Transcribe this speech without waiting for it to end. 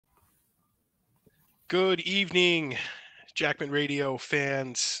Good evening, Jackman Radio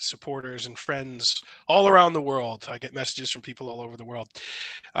fans, supporters, and friends all around the world. I get messages from people all over the world.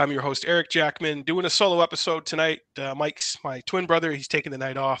 I'm your host, Eric Jackman, doing a solo episode tonight. Mike's my twin brother. He's taking the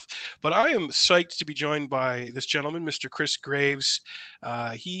night off. But I am psyched to be joined by this gentleman, Mr. Chris Graves.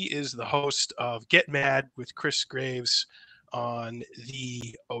 He is the host of Get Mad with Chris Graves on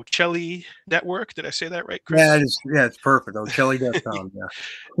the Ocelli network. Did I say that right, Yeah, Chris? it's perfect. Ocelli.com. Yeah.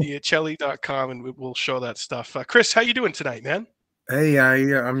 The Ocelli.com, and we'll show that stuff. Chris, how you doing tonight, man? Hey,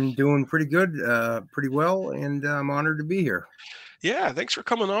 I'm doing pretty good, pretty well, and I'm honored to be here. Yeah, thanks for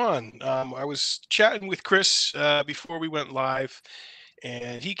coming on. I was chatting with Chris before we went live,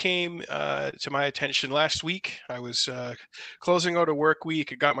 and he came to my attention last week. I was closing out a work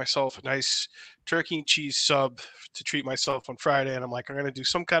week. I got myself a nice turkey and cheese sub to treat myself on Friday, and I'm like, I'm going to do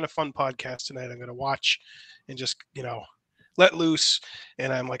some kind of fun podcast tonight. I'm going to watch and just, let loose.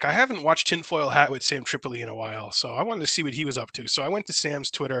 And I'm like, I haven't watched Tinfoil Hat with Sam Tripoli in a while, so I wanted to see what he was up to. So I went to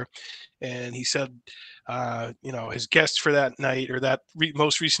Sam's Twitter, and he said, his guest for that night or that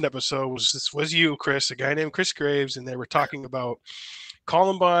most recent episode was you, Chris, a guy named Chris Graves, and they were talking about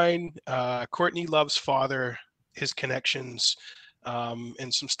Columbine, Courtney Love's father, his connections,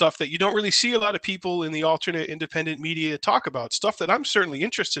 and some stuff that you don't really see a lot of people in the alternate independent media talk about, stuff that I'm certainly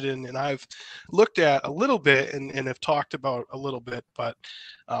interested in and I've looked at a little bit and have talked about a little bit, but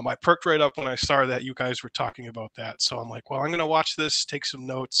I perked right up when I saw that you guys were talking about that. So I'm like, well, I'm going to watch this, take some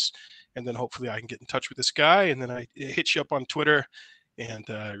notes, and then hopefully I can get in touch with this guy. And then I hit you up on Twitter and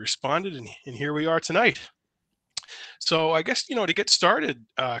responded, and here we are tonight. So I guess, to get started,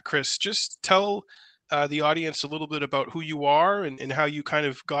 Chris, just tell the audience a little bit about who you are and how you kind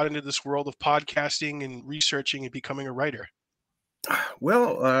of got into this world of podcasting and researching and becoming a writer.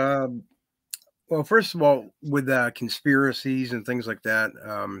 Well, first of all, with conspiracies and things like that,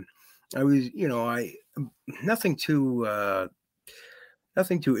 I was, nothing too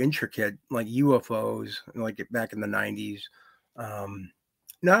intricate like UFOs, like back in the 90s.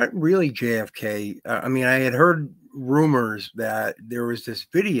 Not really JFK. I mean, I had heard rumors that there was this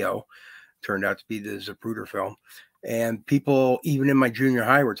video, turned out to be the Zapruder film, and people, even in my junior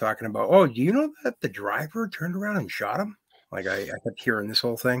high, were talking about, oh, do you know that the driver turned around and shot him? Like I kept hearing this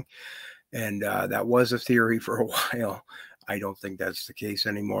whole thing, and that was a theory for a while. I don't think that's the case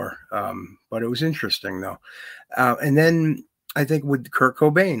anymore, but it was interesting though. And then I think with Kurt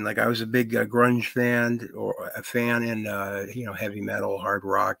Cobain, like I was a big grunge fan or a fan in, heavy metal, hard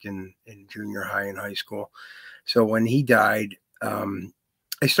rock in junior high and high school. So when he died,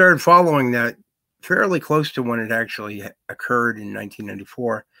 I started following that fairly close to when it actually occurred in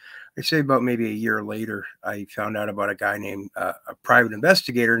 1994. I'd say about maybe a year later, I found out about a guy named, a private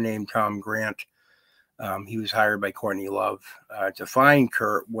investigator named Tom Grant. He was hired by Courtney Love to find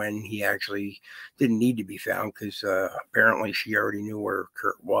Kurt when he actually didn't need to be found because apparently she already knew where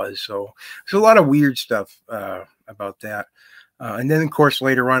Kurt was. So there's a lot of weird stuff about that. And then, of course,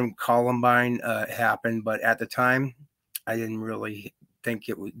 later on, Columbine happened. But at the time, I didn't really think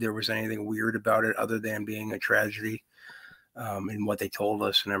there was anything weird about it other than being a tragedy and what they told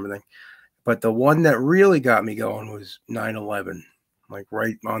us and everything. But the one that really got me going was 9/11, like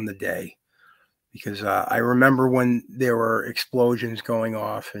right on the day. Because I remember when there were explosions going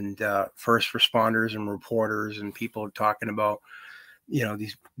off and first responders and reporters and people talking about,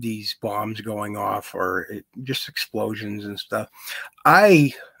 these bombs going off or just explosions and stuff.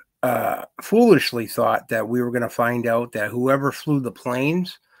 I foolishly thought that we were going to find out that whoever flew the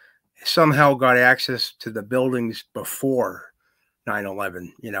planes somehow got access to the buildings before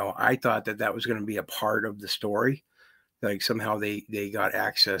 9/11. I thought that was going to be a part of the story. Like somehow they got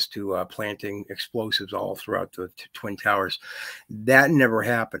access to planting explosives all throughout the Twin Towers. That never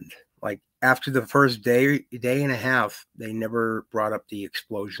happened. Like after the first day and a half, they never brought up the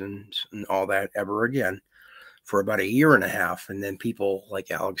explosions and all that ever again for about a year and a half. And then people like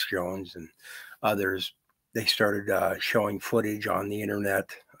Alex Jones and others, they started showing footage on the internet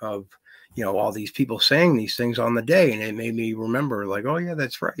of, all these people saying these things on the day. And it made me remember like, oh yeah,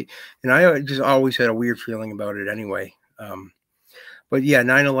 that's right. And I just always had a weird feeling about it anyway. But yeah,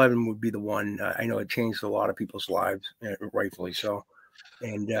 9/11 would be the one. I know it changed a lot of people's lives, rightfully so.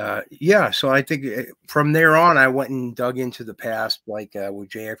 And so I think from there on, I went and dug into the past, like with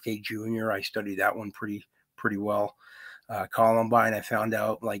JFK Jr. I studied that one pretty well. Columbine, I found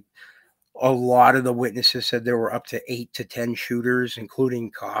out like a lot of the witnesses said there were up to 8 to 10 shooters,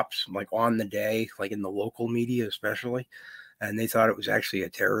 including cops, like on the day, like in the local media especially. And they thought it was actually a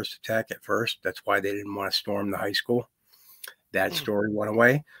terrorist attack at first. That's why they didn't want to storm the high school. That story went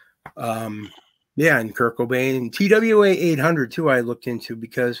away. And Kurt Cobain and TWA 800 too, I looked into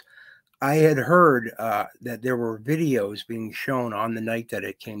because I had heard that there were videos being shown on the night that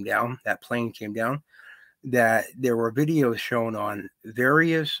it came down, that plane came down, that there were videos shown on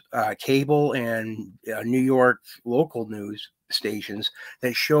various cable and New York local news stations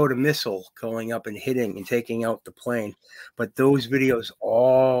that showed a missile going up and hitting and taking out the plane. But those videos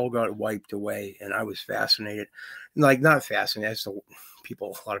all got wiped away, and I was fascinated. Like, not fascinated, as the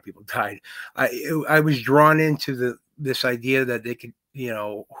people, a lot of people died. I was drawn into this idea that they could,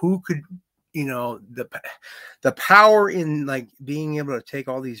 who could, the power in like being able to take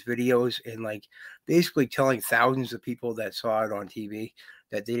all these videos and like basically telling thousands of people that saw it on TV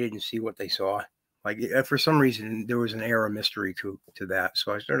that they didn't see what they saw. Like, for some reason, there was an air of mystery to that.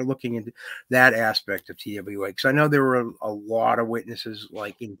 So I started looking into that aspect of TWA, because I know there were a lot of witnesses,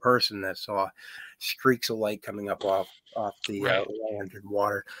 like in person, that saw streaks of light coming up off the Right. land and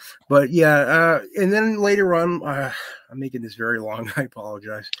water. But yeah, and then later on, I'm making this very long. I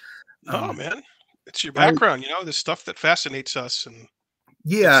apologize. No, man. It's your I background, the stuff that fascinates us and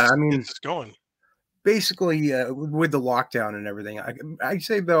Yeah, gets I mean, gets us going. basically, with the lockdown and everything, I'd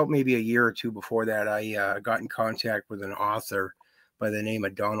say about maybe a year or two before that, I got in contact with an author by the name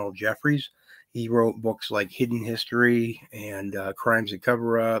of Donald Jeffries. He wrote books like Hidden History and Crimes and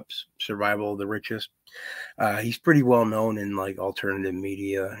Cover-Ups, Survival of the Richest. He's pretty well known in like alternative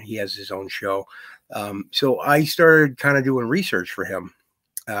media. He has his own show. So I started kind of doing research for him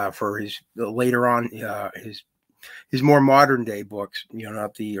for his later on his more modern day books,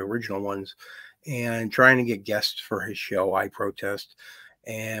 not the original ones, and trying to get guests for his show, I Protest.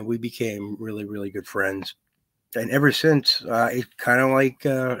 And we became really, really good friends. And ever since, it kind of like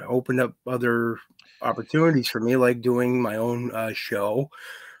opened up other opportunities for me, like doing my own show,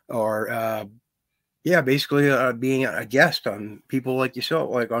 or yeah, basically being a guest on people like yourself,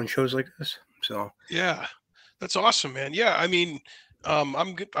 like on shows like this. So Yeah. That's awesome, man. Yeah, I mean,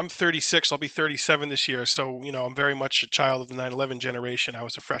 I'm 36. I'll be 37 this year, so I'm very much a child of the 9/11 generation. I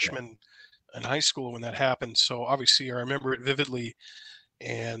was a yeah, freshman in high school when that happened, so obviously I remember it vividly.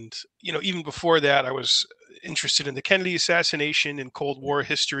 And even before that, I was interested in the Kennedy assassination and Cold War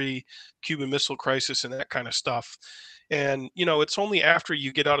history, Cuban Missile Crisis, and that kind of stuff. And it's only after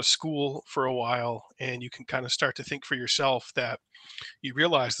you get out of school for a while and you can kind of start to think for yourself that you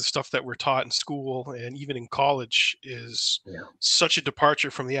realize the stuff that we're taught in school and even in college is yeah. such a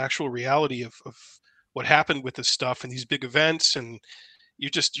departure from the actual reality of what happened with this stuff and these big events. And you're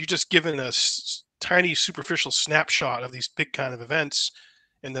just given a tiny superficial snapshot of these big kind of events,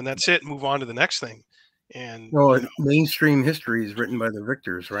 and then that's it. Move on to the next thing. And No, mainstream history is written by the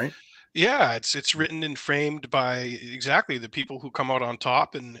victors, right? yeah, it's written and framed by exactly the people who come out on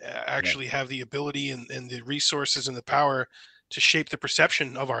top and Yeah. actually have the ability and the resources and the power to shape the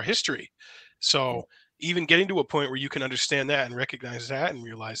perception of our history. Yeah. So even getting to a point where you can understand that and recognize that and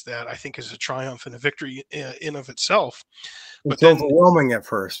realize that, I think, is a triumph and a victory in of itself. But It's then, overwhelming at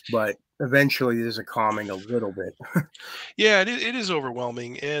first, but eventually there's a calming a little bit. yeah, it is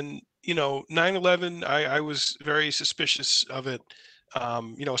overwhelming. And 9/11, I was very suspicious of it.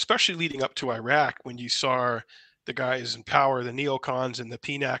 Especially leading up to Iraq, when you saw the guys in power, the neocons and the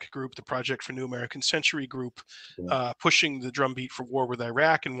PNAC group, the Project for New American Century group, Yeah. pushing the drumbeat for war with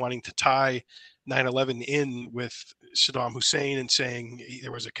Iraq and wanting to tie 9/11 in with Saddam Hussein and saying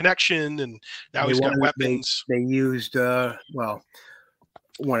there was a connection and now They he's got wanted weapons. they used well,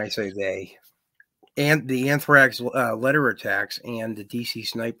 when I say they, and the anthrax letter attacks and the DC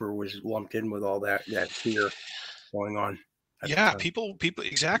sniper was lumped in with all that fear going on at the Yeah, time. people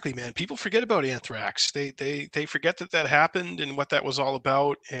exactly, man. People forget about anthrax. They forget that that happened and what that was all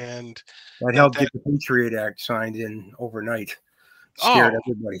about, and That that helped that get the Patriot Act signed in overnight. Scared oh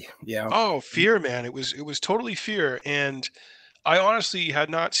everybody. Yeah. oh fear, man. It was totally fear, and I honestly had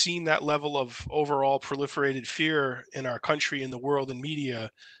not seen that level of overall proliferated fear in our country, in the world, in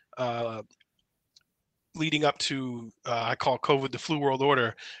media, uh, leading up to I call COVID the flu world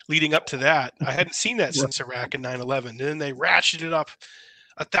order. Leading up to that, I hadn't seen that Right. since Iraq in 9/11. And then they ratcheted up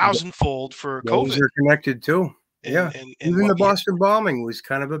a Th- thousandfold for Those COVID. are connected too. and Yeah. and and Even the what we Boston bombing was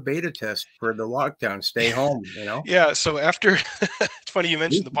kind of a beta test for the lockdown. Stay home. yeah, so after it's funny you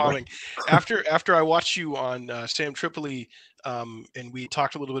mentioned the Basically. bombing. After I watched you on Sam Tripoli, and we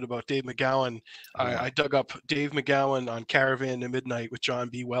talked a little bit about Dave McGowan, Yeah. I dug up Dave McGowan on Caravan to Midnight with John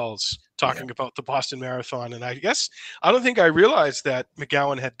B. Wells Yeah. talking about the Boston Marathon. And I guess I don't think I realized that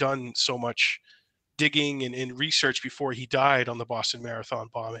McGowan had done so much digging and research before he died on the Boston Marathon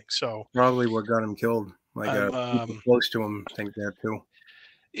bombing. So Probably what got him killed. Like I'm people close to him think that too.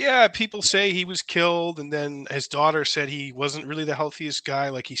 Yeah, people say he was killed, and then his daughter said he wasn't really the healthiest guy.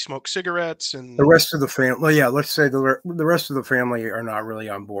 Like he smoked cigarettes, The and rest of the family, well, yeah, let's say the rest of the family are not really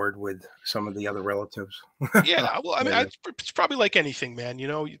on board with some of the other relatives. yeah. Well, I mean, Yeah, it's probably like anything, man.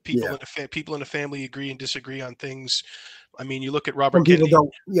 yeah. People in a family agree and disagree on things. I mean, you look at Robert Some people Kennedy.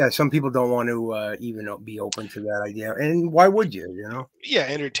 don't. Yeah, some people don't want to even be open to that idea. And why would you? You know, Yeah,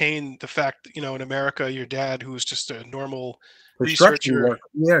 entertain the fact that, in America, your dad, who was just a normal construction researcher. work.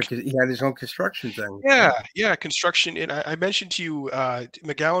 Yeah, because he had his own construction thing. Yeah, Yeah, yeah, construction. And I mentioned to you,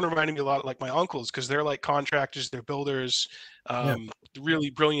 McGowan reminded me a lot of like my uncles because they're like contractors, they're builders, yeah. really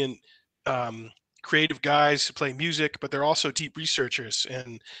brilliant, um, creative guys who play music, but they're also deep researchers.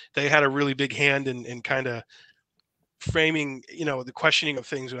 And they had a really big hand in kind of framing, the questioning of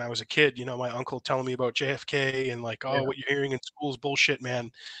things when I was a kid. My uncle telling me about JFK and like, oh, Yeah. what you're hearing in school is bullshit,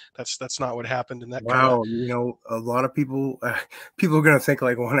 man. That's not what happened. And that kind of, Wow, a lot of people people are gonna think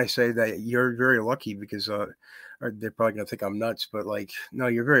like when I say that you're very lucky because or they're probably gonna think I'm nuts, but like no,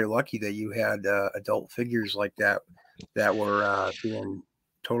 you're very lucky that you had adult figures like that that were being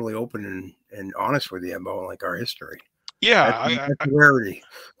totally open and honest with you about like our history. yeah, That's a rarity.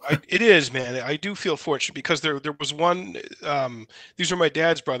 it is, man. I do feel fortunate because there was one. These are my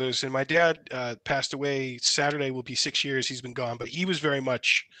dad's brothers, and my dad passed away. Saturday will be 6 years he's been gone, but he was very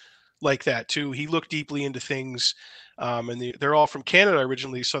much like that too. He looked deeply into things, and they're all from Canada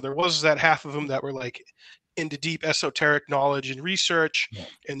originally. So there was that half of them that were like into deep esoteric knowledge and research, Yeah.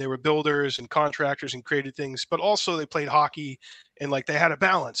 and they were builders and contractors and created things. But also they played hockey, and like they had a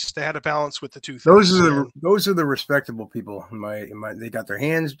balance. They had a balance with the two Those things. are And the respectable people. In my they got their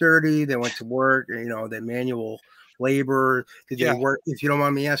hands dirty. They went to work. They manual labor. Did they yeah, work? If you don't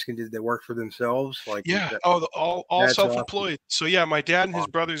mind me asking, did they work for themselves? Like yeah. Oh, all that's awesome. self-employed. So yeah, my dad and his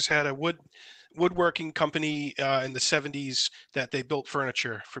Awesome. brothers had a woodworking company in the 70s that they built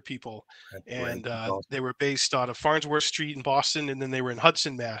furniture for people, That's great. and That's awesome. they were based out of Farnsworth Street in Boston, and then they were in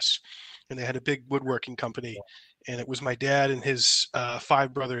Hudson, Mass, and they had a big woodworking company, and it was my dad and his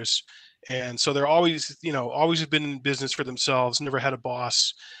five brothers, and so they're always, always have been in business for themselves, never had a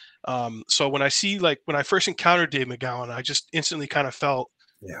boss. So when I see, like, when I first encountered Dave McGowan, I just instantly kind of felt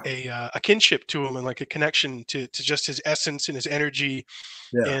Yeah. a kinship to him and like a connection to just his essence and his energy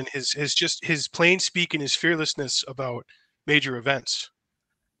Yeah. and his plain speak and his fearlessness about major events.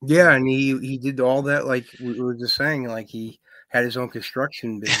 Yeah. And he did all that. Like we were just saying, like he had his own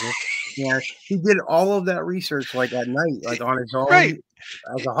construction business. Yeah. He did all of that research like at night, like on his Right.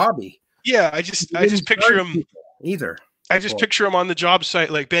 own as a hobby. Yeah, He I just didn't picture charge him. people either. I just Well, picture him on the job site,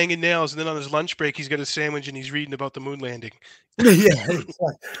 like banging nails, and then on his lunch break, he's got a sandwich and he's reading about the moon landing. yeah, it's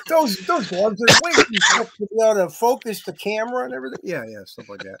like those gloves are way too tough to be able to focus the camera and everything. Yeah, yeah, stuff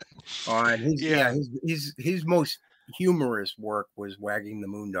like that. And Yeah, his most humorous work was wagging the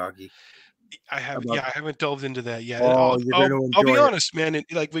moon doggy. About I haven't delved into that yet. And oh, you're going to I'll be enjoy it. honest, man.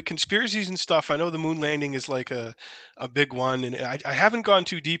 Like with conspiracies and stuff, I know the moon landing is like a big one, and I haven't gone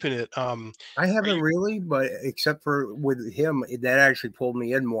too deep in it. I Are haven't you? really, but except for with him, that actually pulled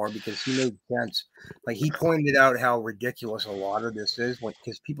me in more because he made sense. Like he pointed out how ridiculous a lot of this is,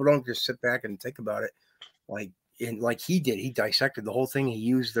 because people don't just sit back and think about it. Like like he did, he dissected the whole thing. He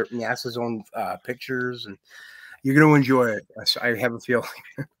used NASA's own pictures, and you're going to enjoy it. I have a feeling.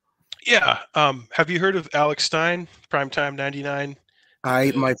 Yeah. Have you heard of Alex Stein, Primetime 99?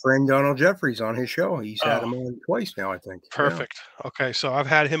 My friend Donald Jeffries on his show. He's had Oh, him on twice now, I think. Yeah. perfect. Okay, so I've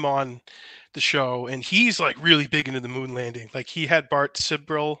had him on the show, and he's like really big into the moon landing. Like he had Bart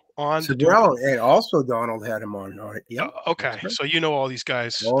Sibrel on to do. Well, and also Donald had him on it. Yep. That's Okay, right. so you know all these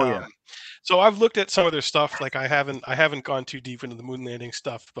guys. Oh yeah. So I've looked at some of their stuff. Like I haven't gone too deep into the moon landing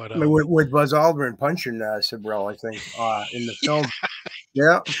stuff, but I mean, with Buzz Aldrin punching Sibrel, I think, in the film.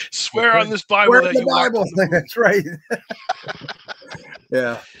 Yeah. That's swear right. on this Bible We're in that the you walked Bible. on the moon. That's right.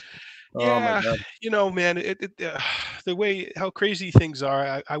 Yeah. Oh my Yeah, God. man, the way how crazy things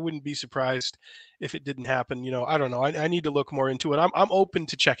are, I wouldn't be surprised if it didn't happen. I don't know. I need to look more into it. I'm open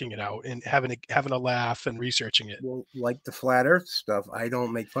to checking it out and having a laugh and researching it. Well, like the flat Earth stuff, I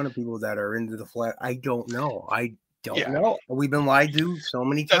don't make fun of people that are into the flat. I don't know. I don't Yeah, know. We've been lied to so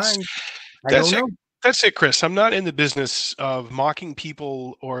many that's times. I don't that's it. know. That's it, Chris. I'm not in the business of mocking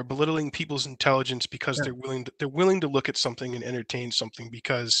people or belittling people's intelligence because Yeah. they're willing to look at something and entertain something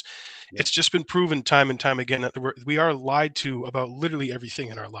because Yeah. it's just been proven time and time again that we are lied to about literally everything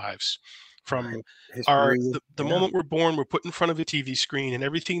in our lives. From Right. History. the Yeah. moment we're born, we're put in front of a TV screen, and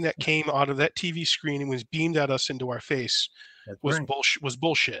everything that came out of that TV screen and was beamed at us into our face That's was right. bullshit. Was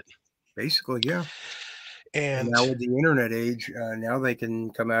bullshit. Basically, yeah. And And now with the internet age, now they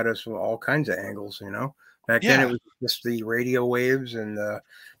can come at us from all kinds of angles. Back then it yeah, was just the radio waves and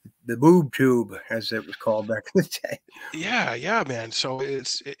the boob tube, as it was called back in the day. yeah, man. So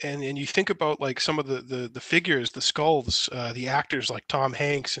and you think about like some of the figures, the skulls, the actors like Tom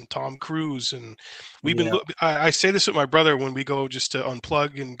Hanks and Tom Cruise, and we've been. Yeah, I say this with my brother when we go just to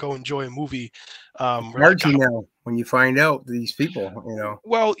unplug and go enjoy a movie. it's We're like, hard to God, know when you find out these people.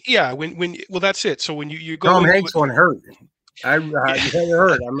 well, yeah, well, that's it. So when you go Tom into it, Hanks one hurt. yeah, You haven't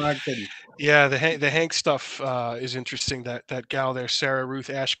heard. I'm not kidding. yeah, the Hank stuff is interesting. That gal there, Sarah Ruth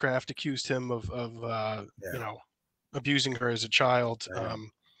Ashcraft, accused him of Yeah, you know abusing her as a child. I know.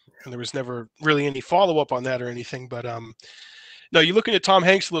 And there was never really any follow up on that or anything. But no, you're looking at Tom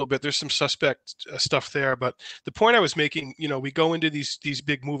Hanks a little bit. There's some suspect stuff there, but the point I was making, we go into these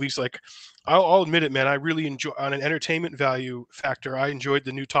big movies. Like, I'll admit it, man. I really enjoy on an entertainment value factor. I enjoyed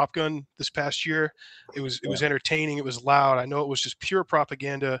the new Top Gun this past year. It was entertaining. It was loud. I know it was just pure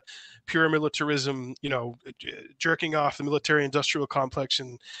propaganda, pure militarism. Jerking off the military-industrial complex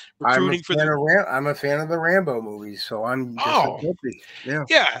and recruiting for the. I'm a fan of the Rambo movies, so I'm just a Oh, guilty. Yeah,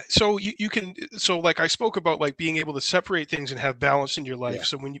 yeah, so you can like I spoke about like being able to separate things and have balance in your life. yeah,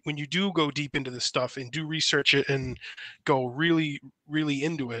 So when you do go deep into this stuff and do research it and go really really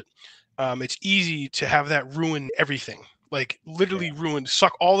into it, it's easy to have that ruin everything. Like yeah, literally ruin,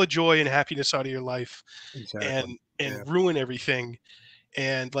 suck all the joy and happiness out of your life, exactly. and Yeah, ruin everything.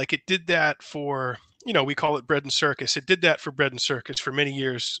 And like it did that for we call it bread and circus. It did that for bread and circus for many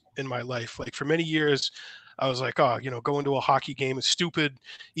years in my life. Like for many years I was like, oh, going to a hockey game is stupid.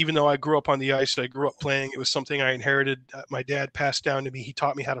 Even though I grew up on the ice, I grew up playing. It was something I inherited. My dad passed down to me. He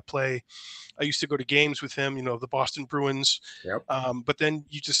taught me how to play. I used to go to games with him, the Boston Bruins. yep. But then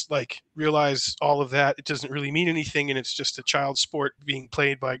you just like realize all of that. It doesn't really mean anything. And it's just a child sport being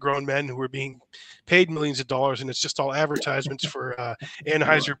played by grown men who are being paid millions of dollars. And it's just all advertisements for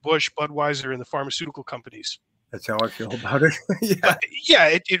Anheuser-Busch, Budweiser, and the pharmaceutical companies. That's how I feel about it. Yeah, But yeah,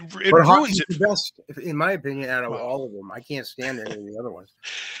 it but ruins hockey's it. the best, in my opinion, out of Well, all of them. I can't stand any of the other ones.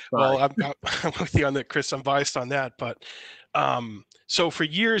 well, Sorry. I'm with you on that, Chris. I'm biased on that, but so for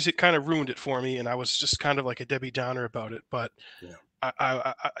years it kind of ruined it for me, and I was just kind of like a Debbie Downer about it. But Yeah.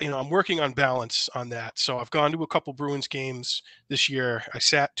 I'm working on balance on that. So I've gone to a couple Bruins games this year. I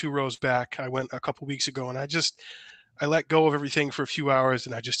sat 2 rows back. I went a couple weeks ago, and I let go of everything for a few hours,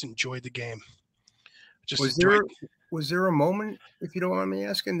 and I just enjoyed the game. Just Was enjoyed. there was there a moment, if you don't mind me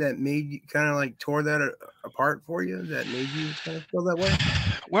asking, that made you kind of like tore that apart for you? That made you kind of feel that way?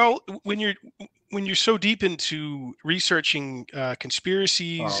 Well, when you're so deep into researching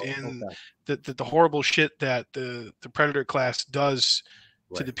conspiracies Oh, and okay, the horrible shit that the predator class does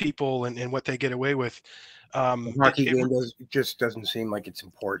to right. the people and what they get away with, The it, hockey it game just doesn't seem like it's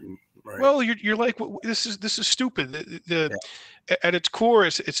important, right? well, you're like, this is stupid. Yeah, At its core,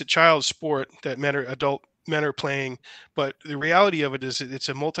 it's a child's sport that adult men are playing, but the reality of it is it's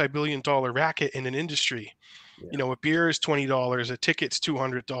a multi-billion-dollar racket in an industry. yeah. A beer is $20, a ticket's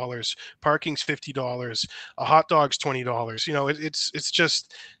 $200, parking's $50, a hot dog's $20. It's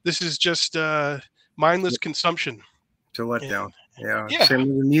just this is just mindless consumption. It's a letdown. And Yeah, yeah, same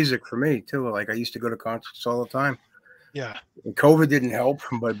with the music for me too. Like I used to go to concerts all the time. yeah, And COVID didn't help,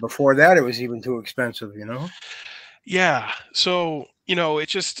 but before that, it was even too expensive. yeah. So it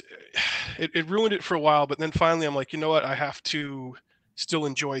just it ruined it for a while, but then finally I'm like, you know what? I have to still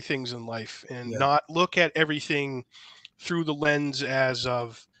enjoy things in life and Yeah. not look at everything through the lens as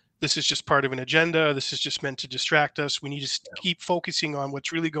of this is just part of an agenda. This is just meant to distract us. We need to keep focusing on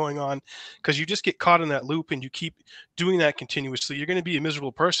what's really going on because you just get caught in that loop and you keep doing that continuously. You're going to be a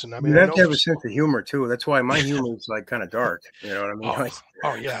miserable person. I mean, You I have know to have for a sense of humor too. That's why my humor is like kind of dark. You know what I mean? oh, Like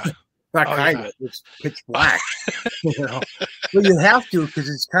oh yeah, not oh kind yeah, of, it's pitch black. you know, but you have to because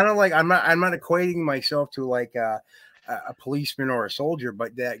it's kind of like I'm not equating myself to like a policeman or a soldier,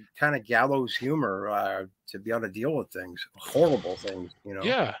 but that kind of gallows humor to be able to deal with things, horrible things.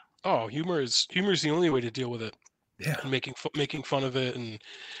 yeah. Oh, humor is the only way to deal with it Yeah, and making fun of it and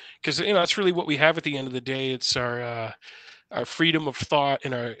because that's really what we have at the end of the day. It's our freedom of thought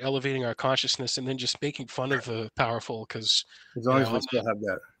and our elevating our consciousness and then just making fun of the powerful because as you long know as we I'm still have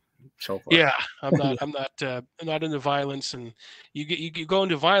that so far. yeah I'm not into violence and you go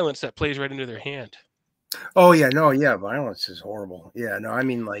into violence that plays right into their hand. Oh yeah, no, yeah, violence is horrible. Yeah, no, I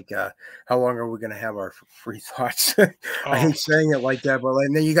mean like how long are we gonna have our free thoughts? I Oh, hate saying it like that, but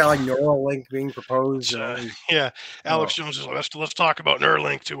and then you got like Neuralink being proposed it's, and all these yeah, oh, Alex Jones is like, let's talk about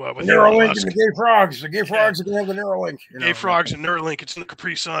Neuralink to with Elon Neuralink and Musk. the gay frogs. The gay Yeah, frogs are gonna have the Neuralink, gay frogs and Neuralink. It's in the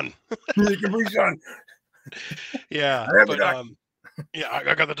Capri Sun. the Capri Sun. Yeah, I have the but doc. Yeah,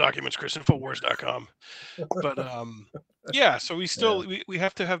 I got the documents, Chris, Infowars.com. But yeah, so Yeah. we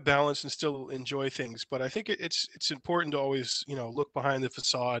have to have balance and still enjoy things. But I think it's important to always, look behind the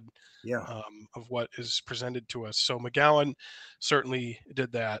facade Yeah. of what is presented to us. So McGowan certainly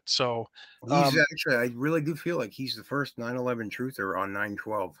did that. So He's um, actually, I really do feel like he's the first 9/11 truther on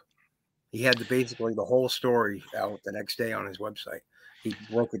 9/12. He had basically the whole story out the next day on his website. He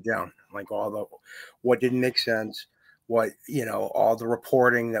broke it down, like all the what didn't make sense, what all the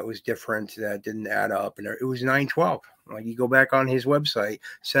reporting that was different that didn't add up, and it was 9/12. Like you go back on his website,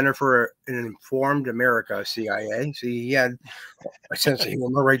 Center for an Informed America, CIA. See, he had a sense of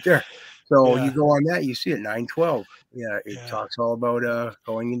humor right there. So you yeah, go on that, you see it 9/12. Yeah, it yeah, talks all about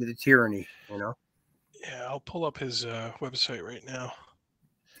going into the tyranny. yeah. I'll pull up his website right now.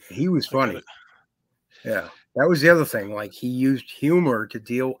 He was I got it. funny. Yeah, that was the other thing. Like he used humor to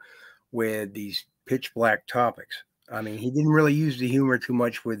deal with these pitch black topics. I mean, he didn't really use the humor too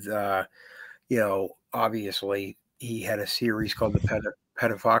much with, obviously he had a series called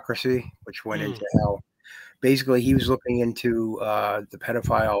Pedophocracy, which went Mm. into how basically he was looking into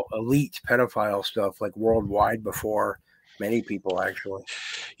the elite pedophile stuff like worldwide before many people actually.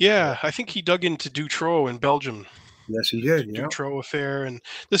 Yeah, I think he dug into Dutroux in Belgium, Yes, he did. Yeah. Dutroux affair, and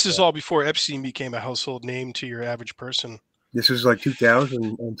this is Yeah. all before Epstein became a household name to your average person. This was like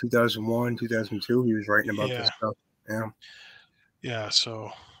 2000 and 2001, 2002. He was writing about this Yeah, stuff. Yeah. yeah.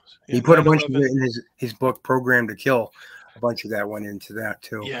 So He yeah, put a nine bunch of eleven. it in his book, Program to Kill. A bunch of that went into that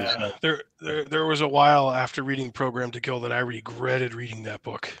too. Yeah, there was a while after reading Program to Kill that I regretted reading that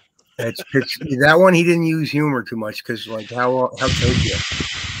book. It's pitch that one. He didn't use humor too much because, like, how could you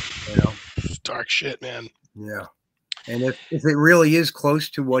know? Dark shit, man. Yeah. And if it really is close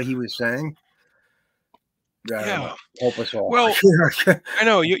to what he was saying, I don't Yeah. know. Help us all. Well, I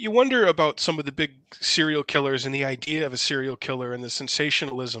know you wonder about some of the big serial killers and the idea of a serial killer and the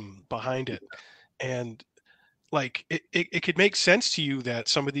sensationalism behind it. And like it could make sense to you that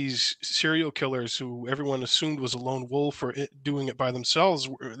some of these serial killers who everyone assumed was a lone wolf or doing it by themselves,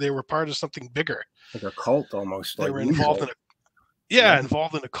 they were part of something bigger. Like a cult almost, They like were involved Weasel. in a Yeah. yeah,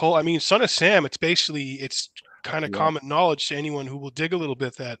 involved in a cult. I mean, Son of Sam, it's kind of Yeah. common knowledge to anyone who will dig a little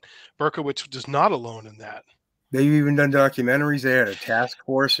bit that Berkowitz was not alone in that. They've even done documentaries. They had a task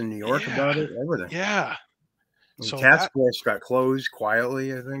force in New York Yeah. about it. Everything. Yeah. The So task force got closed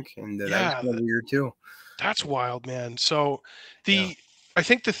quietly, I think, and that was yeah, kind of weird too. that's wild, man. So Yeah. I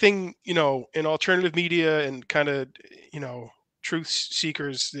think the thing, in alternative media and kind of, you know, truth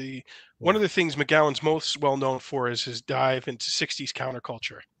seekers, the one Yeah. of the things McGowan's most well known for is his dive into 60s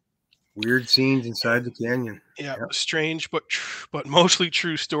counterculture. Weird scenes inside the canyon. Yeah, Yeah. strange but mostly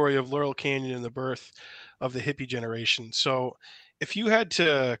true story of Laurel Canyon and the birth of the hippie generation. So if you had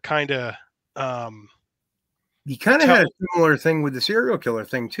to kind of um, You kind of had a tell, similar thing with the serial killer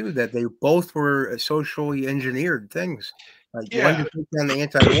thing too, that they both were socially engineered things. Like one yeah, to take down the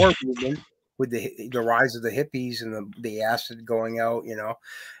anti-war movement with the rise of the hippies and the acid going out,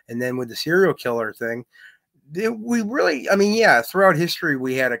 and then with the serial killer thing, we really, I mean, yeah, throughout history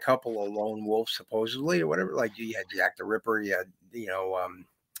we had a couple of lone wolves supposedly or whatever. Like you had Jack the Ripper, you had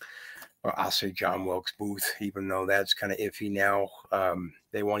well, I'll say John Wilkes Booth, even though that's kind of iffy now.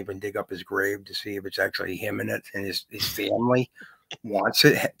 They won't even dig up his grave to see if it's actually him in it, and his family wants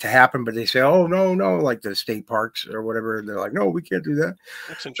it to happen, but they say, "Oh no, no!" Like the state parks or whatever. They're like, "No, we can't do that."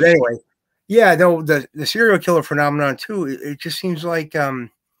 that's But interesting. anyway, yeah, no, the serial killer phenomenon too. It just seems like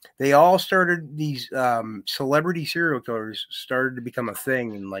they all started these celebrity serial killers started to become a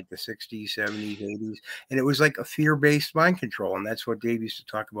thing in like the 60s, 70s, 80s. And it was like a fear-based mind control. And that's what Dave used to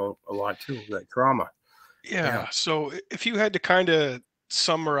talk about a lot too, that trauma. Yeah. Yeah. So if you had to kind of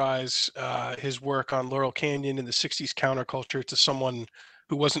summarize his work on Laurel Canyon in the 60s counterculture to someone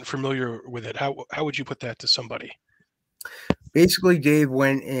who wasn't familiar with it, how would you put that to somebody? Basically, Dave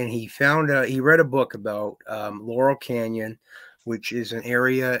went and he read a book about Laurel Canyon, which is an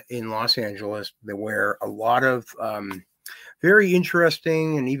area in Los Angeles where a lot of very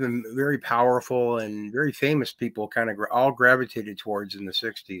interesting and even very powerful and very famous people kind of all gravitated towards in the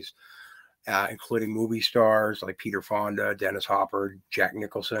 60s, including movie stars like Peter Fonda, Dennis Hopper, Jack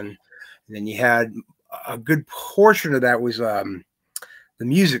Nicholson. And then you had a good portion of that was the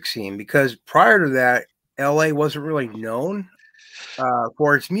music scene, because prior to that, LA wasn't really known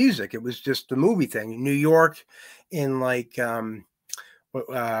for its music. It was just the movie thing. New York, in like, uh,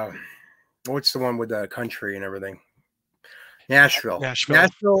 what's the one with the country and everything? Nashville. Nashville.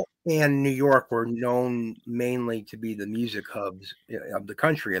 Nashville and New York were known mainly to be the music hubs of the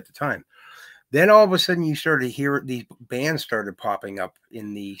country at the time. Then all of a sudden you started to hear these bands started popping up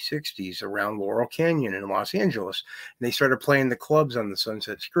in the 60s around Laurel Canyon in Los Angeles. And they started playing the clubs on the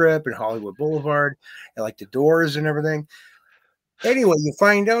Sunset Strip and Hollywood Boulevard, and like the Doors and everything. Anyway, you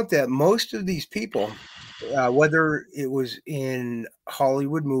find out that most of these people, whether it was in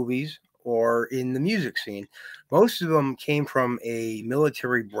Hollywood movies or in the music scene, most of them came from a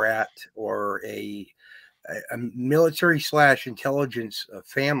military brat or a military slash intelligence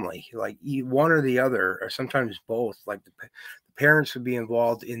family, like one or the other, or sometimes both. Like the parents would be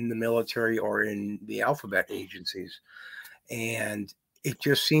involved in the military or in the alphabet agencies, and it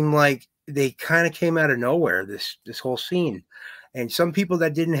just seemed like they kind of came out of nowhere. This whole scene, and some people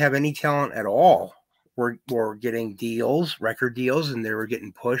that didn't have any talent at all were getting deals, record deals, and they were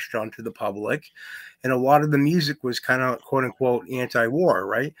getting pushed onto the public. And a lot of the music was kind of quote unquote anti-war,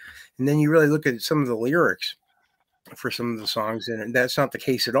 right? And then you really look at some of the lyrics for some of the songs, and that's not the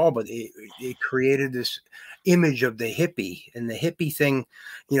case at all. But it created this image of the hippie, and the hippie thing,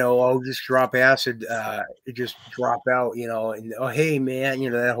 I'll just drop acid, just drop out, and oh hey man,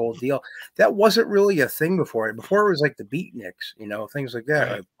 that whole deal. That wasn't really a thing before. Before it was like the beatniks, things like that,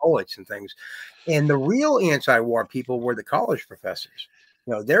 Right. like poets and things. And the real anti-war people were the college professors.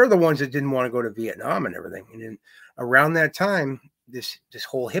 They're the ones that didn't want to go to Vietnam and everything. And then around that time, this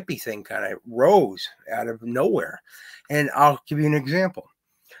whole hippie thing kind of rose out of nowhere. And I'll give you an example.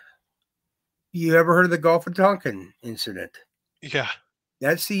 You ever heard of the Gulf of Tonkin incident? Yeah.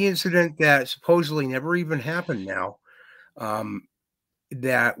 That's the incident that supposedly never even happened now,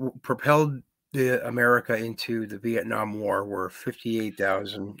 that propelled America into the Vietnam War, where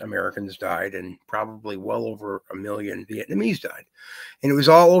 58,000 Americans died and probably well over 1 million Vietnamese died. And it was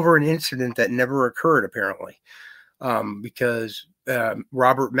all over an incident that never occurred, apparently, because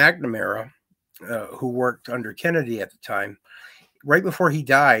Robert McNamara, who worked under Kennedy at the time, right before he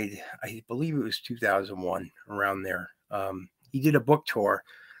died, I believe it was 2001, around there, he did a book tour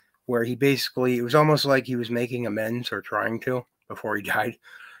where it was almost like he was making amends, or trying to, before he died,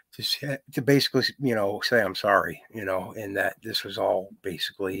 to basically, say, I'm sorry, and that this was all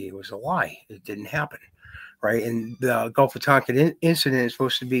basically, it was a lie. It didn't happen. Right. And the Gulf of Tonkin incident is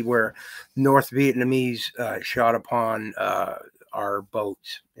supposed to be where North Vietnamese shot upon our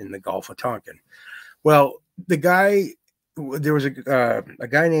boats in the Gulf of Tonkin. Well, there was a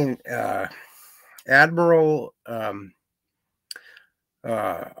guy named Admiral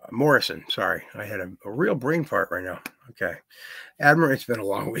Morrison. Sorry, I had a real brain fart right now. Okay. It's been a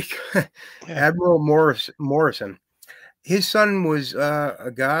long week. Yeah. Admiral Morrison. His son was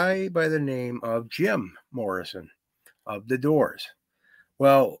a guy by the name of Jim Morrison of the Doors.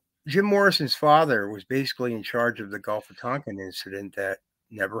 Well, Jim Morrison's father was basically in charge of the Gulf of Tonkin incident that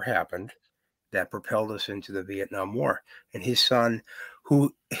never happened, that propelled us into the Vietnam War. And his son,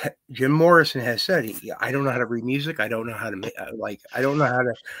 who Jim Morrison has said, I don't know how to read music. I don't know how to I don't know how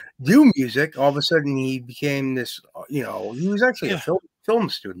to do music. All of a sudden he became this, he was actually a film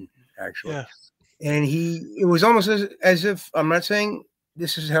student, actually. Yeah. And it was almost as if, I'm not saying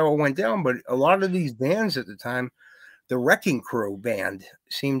this is how it went down, but a lot of these bands at the time, the Wrecking Crew band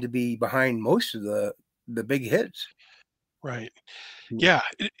seemed to be behind most of the big hits. Right. Yeah,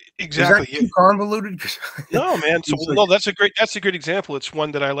 exactly. Is that too convoluted? No, man. So, no, that's a good example. It's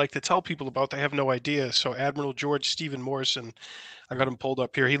one that I like to tell people about. They have no idea. So, Admiral George Stephen Morrison, I got him pulled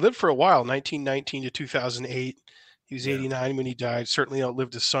up here. He lived for a while, 1919 to 2008. He was 89 when he died. Certainly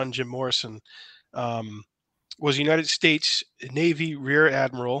outlived his son, Jim Morrison. Was United States Navy Rear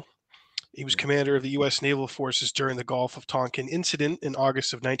Admiral. He was commander of the U.S. Naval Forces during the Gulf of Tonkin incident in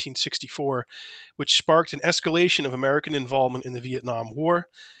August of 1964, which sparked an escalation of American involvement in the Vietnam War.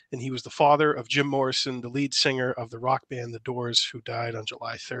 And he was the father of Jim Morrison, the lead singer of the rock band The Doors, who died on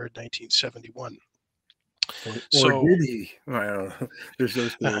July 3rd, 1971. Or did he? I don't know. There's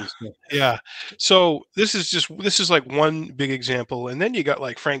those things. Yeah. So this is like one big example. And then you got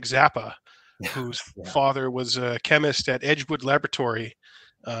like Frank Zappa, whose father was a chemist at Edgewood Laboratory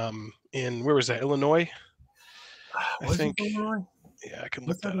in, where was that, Illinois? I think. Illinois? Yeah, I can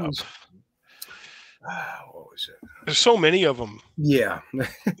look that up. What was it? There's so many of them. Yeah.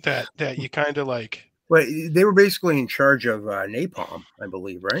 that you kind of like. But they were basically in charge of napalm, I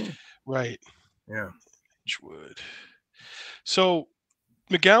believe, right? Right. Yeah. Edgewood. So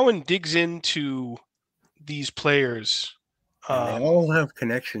McGowan digs into these players. And they all have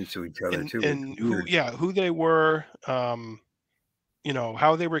connections to each other too. And who they were,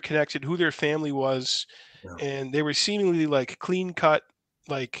 how they were connected, who their family was, and they were seemingly like clean cut,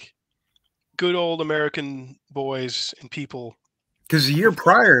 like good old American boys and people Because the year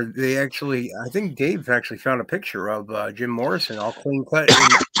prior, they actually, I think Dave actually found a picture of Jim Morrison all clean cut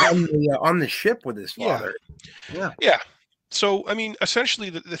on the ship with his Yeah, father. Yeah. yeah. So I mean, essentially,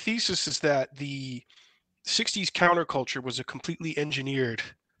 the thesis is that the '60s counterculture was a completely engineered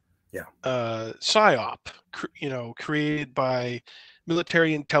Yeah. psyop, created by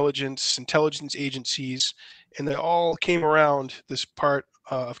military intelligence agencies, and they all came around this part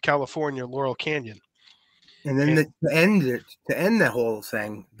of California, Laurel Canyon. And then And to end the whole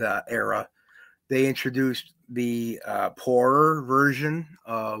thing, the era, they introduced the poorer version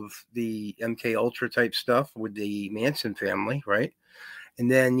of the MK Ultra type stuff with the Manson family, right?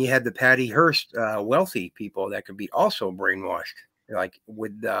 And then you had the Patty Hearst wealthy people that could be also brainwashed, like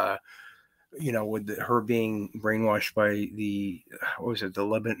with her being brainwashed by the what was it, the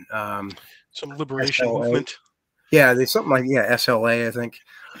Lebanon some liberation SLA? movement. Yeah, there's something like SLA, I think.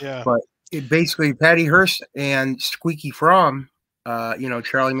 Yeah. But it basically Patty Hearst and Squeaky Fromm,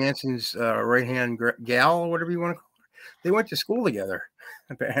 Charlie Manson's right hand gal or whatever you want to call her, they went to school together,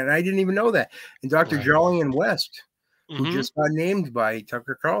 and I didn't even know that. And Dr. Right. Jolly and West, who Mhm. just got named by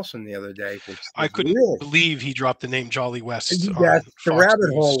Tucker Carlson the other day. I couldn't believe he dropped the name Jolly West on That's the Fox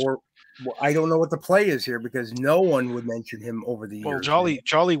rabbit News. hole where I don't know what the play is here because no one would mention him over the Well, years.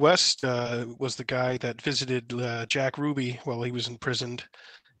 Jolly West was the guy that visited Jack Ruby while he was imprisoned.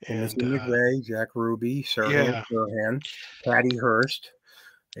 Timothy And McVeigh, Jack Ruby, yeah, Sirhan, Patty Hearst.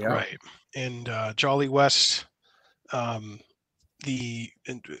 Yeah. right. And Jolly West, the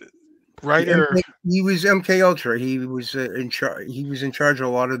writer. He was MK Ultra. He was in charge. He was in charge of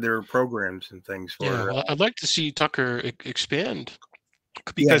a lot of their programs and things. Yeah, well, I'd like to see Tucker expand.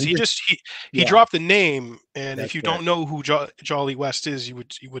 Because Yeah, he dropped the name, and That's if you right. don't know who Jolly West is, you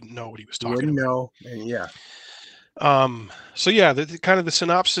wouldn't know what he was talking wouldn't about. know. And yeah. So yeah, the kind of the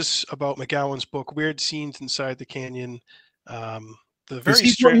synopsis about McGowan's book, Weird Scenes Inside the Canyon. The very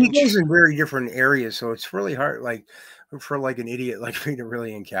strange. He goes in very different areas, so it's really hard, like for like an idiot like me to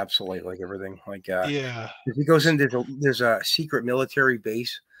really encapsulate like everything. Like Yeah. if he goes in, there's a secret military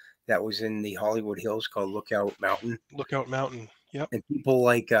base that was in the Hollywood Hills called Lookout Mountain. Lookout Mountain. Yep. And people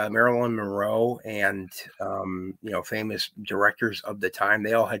like Marilyn Monroe and famous directors of the time,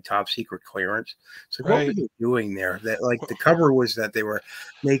 they all had top secret clearance. So what were they doing there? That like the cover was that they were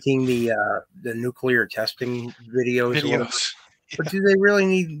making the nuclear testing videos. But do they really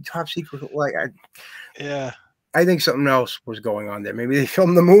need top secret? Like, I think something else was going on there. Maybe they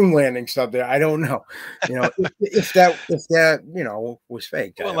filmed the moon landing stuff there. I don't know. If that was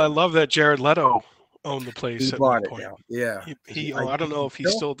fake. Well, I love that Jared Leto owned the place he at bought one point. Now. Yeah. I don't know if he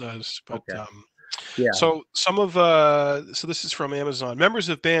still does, but okay. Yeah. So some of so this is from Amazon. Members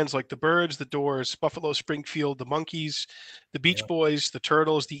of bands like the Byrds, the Doors, Buffalo Springfield, the Monkees, the Beach Boys, the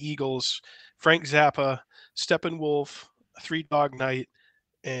Turtles, the Eagles, Frank Zappa, Steppenwolf, Three Dog Night,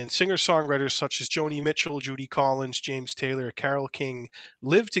 and singer-songwriters such as Joni Mitchell, Judy Collins, James Taylor, Carole King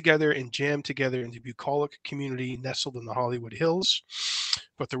lived together and jammed together in the bucolic community nestled in the Hollywood Hills.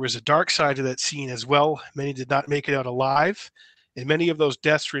 But there was a dark side to that scene as well. Many did not make it out alive, and many of those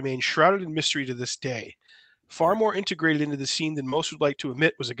deaths remain shrouded in mystery to this day. Far more integrated into the scene than most would like to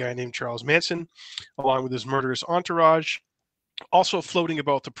admit was a guy named Charles Manson, along with his murderous entourage. Also floating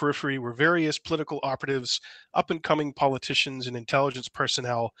about the periphery were various political operatives, up-and-coming politicians, and intelligence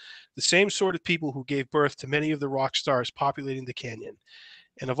personnel, the same sort of people who gave birth to many of the rock stars populating the canyon.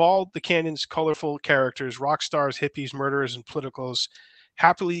 And of all the canyon's colorful characters, rock stars, hippies, murderers, and politicos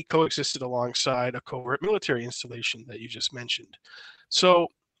happily coexisted alongside a covert military installation that you just mentioned. So,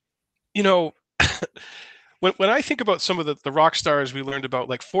 when I think about some of the rock stars we learned about,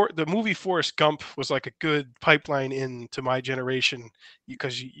 like the movie Forrest Gump was like a good pipeline into my generation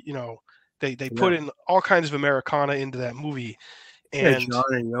because they put in all kinds of Americana into that movie. And John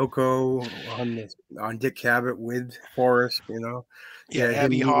and Yoko on Dick Cavett with Forrest,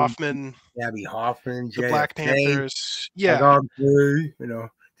 Abby Hoffman, the Black Panthers, did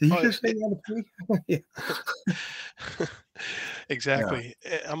he just say that? Exactly.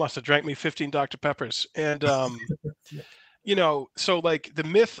 Yeah. I must have drank me 15 Dr. Peppers. And, so like the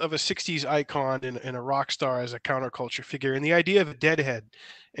myth of a 60s icon and a rock star as a counterculture figure and the idea of a deadhead.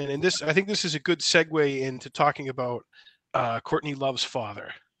 And this, I think this is a good segue into talking about Courtney Love's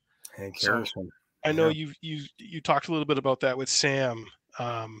father. Hank Harrison. I know you talked a little bit about that with Sam.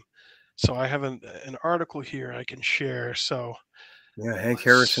 So I have an article here I can share. So yeah, Hank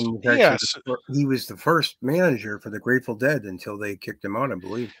Harrison was actually he was the first manager for the Grateful Dead until they kicked him out, I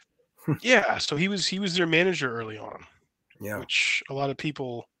believe. Yeah, so he was their manager early on. Yeah, which a lot of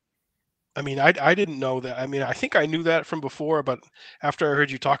people. I mean, I didn't know that. I mean, I think I knew that from before, but after I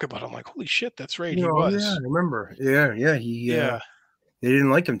heard you talk about it, I'm like, holy shit, that's right, he was. Yeah, I remember. Yeah, they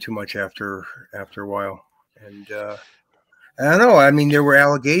didn't like him too much after a while. And I don't know. I mean, there were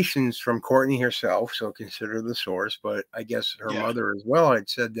allegations from Courtney herself, so consider the source. But I guess her Yeah. mother as well had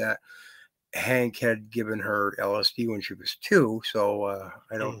said that Hank had given her LSD when she was 2. So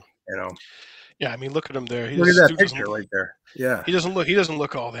I don't, Mm. you know. Yeah, I mean, look at him there. Look at This that dude picture right there. Yeah. he doesn't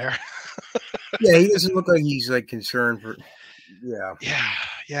look all there. Yeah, he doesn't look like he's like concerned for. Yeah. Yeah,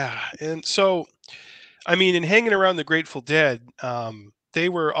 yeah. And so, I mean, in hanging around the Grateful Dead, they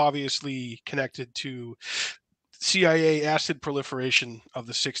were obviously connected to CIA acid proliferation of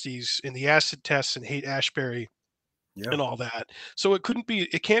the 60s and the acid tests and Haight Ashbury Yeah. and all that. So it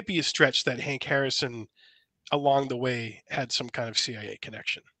can't be a stretch that Hank Harrison along the way had some kind of CIA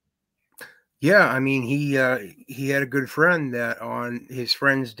connection. Yeah, I mean, he had a good friend that on his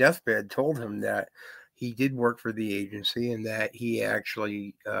friend's deathbed told him that he did work for the agency and that he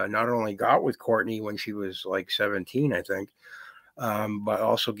actually not only got with Courtney when she was like 17, I think, but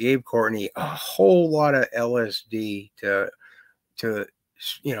also gave Courtney a whole lot of LSD to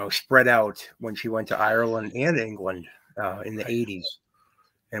spread out when she went to Ireland and England in the Right. 80s.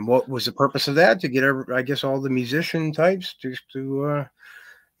 And what was the purpose of that? To get I guess all the musician types to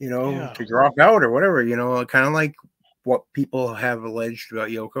Yeah. to drop out or whatever, kind of like what people have alleged about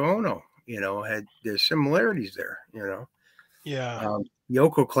Yoko Ono, there's similarities there, Yeah.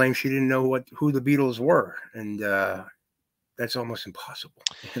 Yoko claims she didn't know who the Beatles were. And that's almost impossible.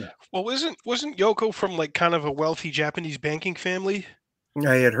 Well, wasn't Yoko from like kind of a wealthy Japanese banking family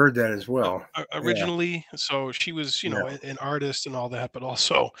I had heard that as well. Yeah. originally? So she was, Yeah. an artist and all that, but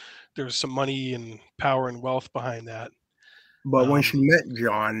also there was some money and power and wealth behind that. But when she Um, met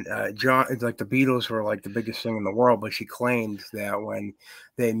John, it's like the Beatles were like the biggest thing in the world. But she claimed that when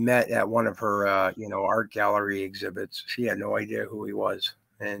they met at one of her, art gallery exhibits, she had no idea who he was.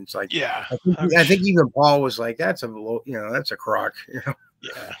 And it's like, yeah. I think even Paul was like, "That's that's a crock." Yeah.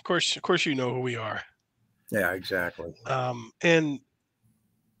 Of course, you know who we are. Yeah, exactly. And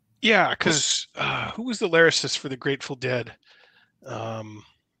yeah, because who was the lyricist for the Grateful Dead?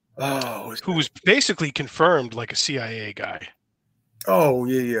 Oh, Who was basically confirmed like a CIA guy. oh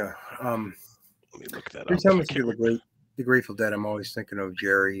yeah. Let me look that Every up. time I I think can't of the Grateful Dead, I'm always thinking of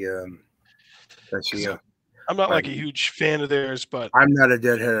Jerry Garcia. I'm not like But a huge fan of theirs, but I'm not a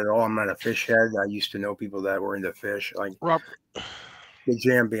deadhead at all. I'm not a fish head. I used to know people that were into fish. Like Robert. the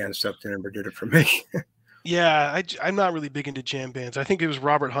jam band stuff never did it for me. Yeah, I'm not really big into jam bands. I think it was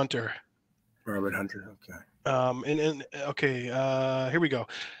Robert Hunter. Robert Hunter. Okay. And okay, here we go.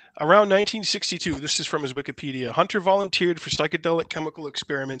 Around 1962, this is from his Wikipedia. Hunter volunteered for psychedelic chemical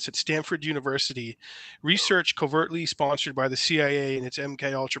experiments at Stanford University, research covertly sponsored by the CIA and its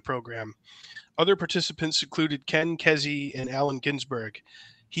MK Ultra program. Other participants included Ken Kesey and Allen Ginsberg.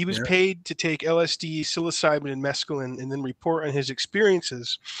 He was Yeah. paid to take LSD, psilocybin, and mescaline and then report on his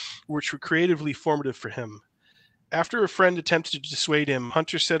experiences, which were creatively formative for him. After a friend attempted to dissuade him,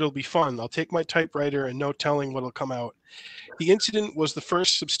 Hunter said, "It'll be fun. I'll take my typewriter and no telling what'll come out." The incident was the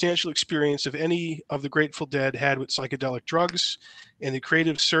first substantial experience of any of the Grateful Dead had with psychedelic drugs, and the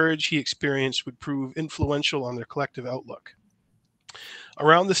creative surge he experienced would prove influential on their collective outlook.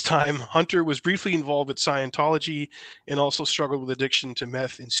 Around this time, Hunter was briefly involved with Scientology and also struggled with addiction to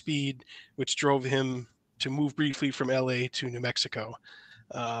meth and speed, which drove him to move briefly from LA to New Mexico.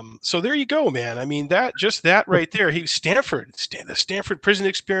 So there you go, man. I mean, that right there, he was the Stanford prison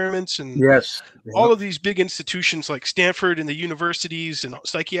experiments and Yes. all of these big institutions like Stanford and the universities and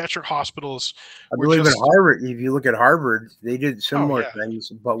psychiatric hospitals I were believe in just, Harvard. If you look at Harvard, they did oh similar yeah, things,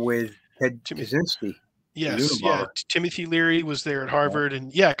 but with Ted Timothy, Kaczynski, the yes, yeah, Unabomber. Timothy Leary was there at Harvard,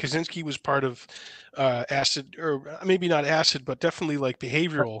 and yeah, Kaczynski was part of acid, or maybe not acid, but definitely like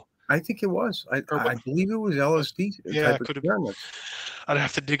behavioral, I think it was. or what I believe it was was, LSD yeah, type could have. experiments. I'd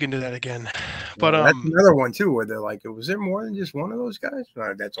have to dig into that again, Yeah, but that's another one too, where they're like, was there more than just one of those guys?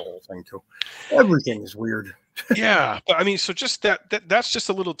 That's a whole thing too. Everything is weird. yeah, but I mean, so just that's just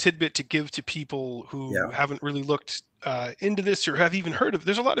a little tidbit to give to people who Yeah. haven't really looked into this or have even heard of.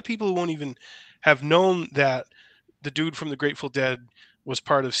 There's a lot of people who won't even have known that the dude from the Grateful Dead was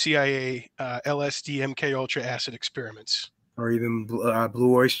part of CIA LSD MK Ultra acid experiments. Or even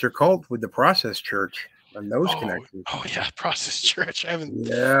Blue Oyster Cult with the Process Church and those Oh, connections. oh yeah, Process Church. I haven't.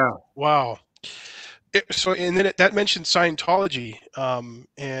 Yeah. Wow. So and then that mentioned Scientology,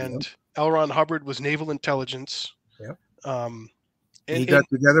 and L. Ron Hubbard was naval intelligence. Yep. And He got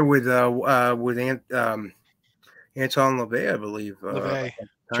together with Anton LaVey, I believe. LaVey,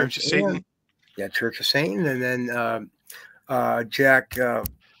 Church of Satan. Yeah, Church of Satan, and then Jack,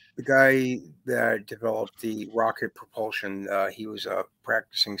 the guy that developed the rocket propulsion. He was a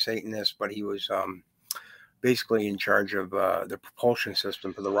practicing Satanist, but he was basically in charge of the propulsion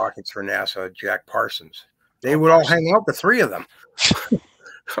system for the rockets for NASA, Jack Parsons. They Oh, would all Parsons. hang out, the three of them.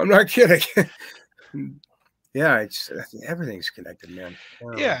 I'm not kidding. Yeah, it's everything's connected, man.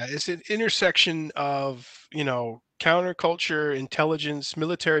 Yeah, it's an intersection of, counterculture, intelligence,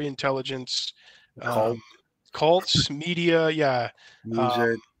 military intelligence, Cult, cults, media, yeah, um,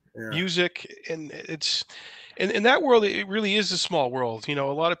 music. Yeah. music, and it's in that world, it really is a small world. A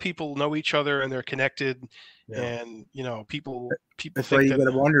lot of people know each other and they're connected, Yeah. and people That's why think you that.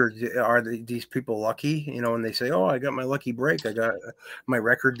 got to wonder: are these people lucky? When they say, "Oh, I got my lucky break, I got my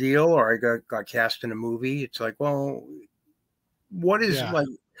record deal, or I got cast in a movie." It's like, well, what is Yeah. like?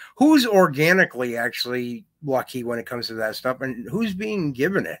 Who's organically actually lucky when it comes to that stuff, and who's being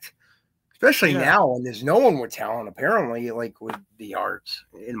given it? Especially Yeah. now, and there's no one with talent apparently, like with the arts,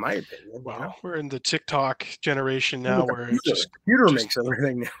 in my opinion. Well, we're in the TikTok generation Well, now, the where it computer just makes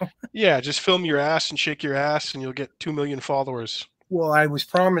everything now. yeah, just film your ass and shake your ass, and you'll get 2 million followers. Well, I was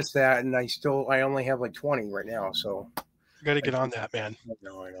promised that, and I only have like 20 right now, so You got to get on that, man. I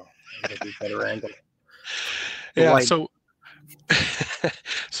know. I gotta do better angle. Yeah. Like, So,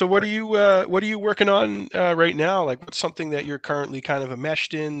 so what are you working on right now? Like, what's something that you're currently kind of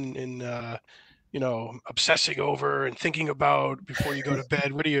enmeshed in, obsessing over and thinking about before you go to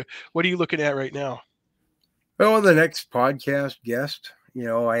bed? What are you looking at right now? well, the next podcast guest,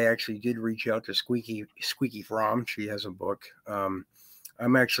 I actually did reach out to Squeaky Fromm. She has a book.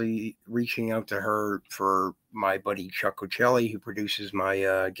 I'm actually reaching out to her for my buddy Chuck Cocelli, who produces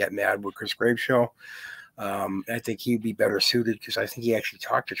my Get Mad with Chris Graves show. I think he'd be better suited because I think he actually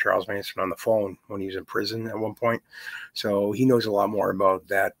talked to Charles Manson on the phone when he was in prison at one point. So he knows a lot more about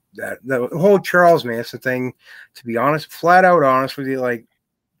that the whole Charles Manson thing. To be honest, flat out honest with you, like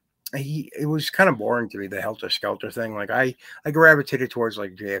it was kind of boring to me, the Helter Skelter thing. Like I gravitated towards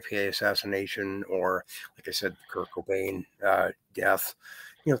like JFK assassination, or like I said, Kurt Cobain death,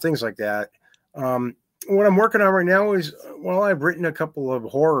 things like that. What I'm working on right now is, well, I've written a couple of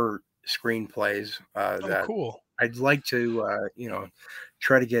horror screenplays that Cool. I'd like to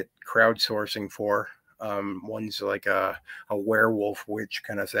try to get crowdsourcing for. One's like a werewolf witch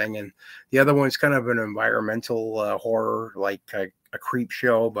kind of thing, and the other one's kind of an environmental horror, like a creep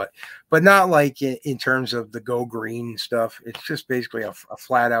show, but not like in terms of the go green stuff. It's just basically a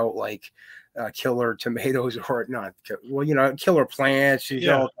flat out like killer tomatoes, or not, killer plants,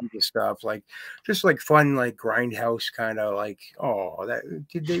 all kinds of stuff, like just like fun, like grindhouse kind of like, oh, that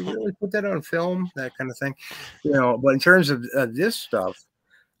did they really put that on film, that kind of thing, But in terms of this stuff,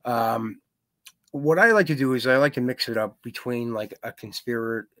 what I like to do is I like to mix it up between like a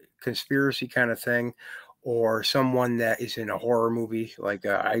conspiracy kind of thing, or someone that is in a horror movie. Like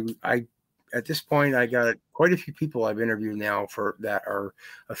I at this point, I got quite a few people I've interviewed now for that are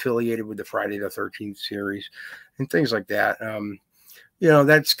affiliated with the Friday the 13th series and things like that.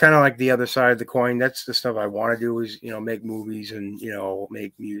 That's kind of like the other side of the coin. That's the stuff I want to do, is, make movies and,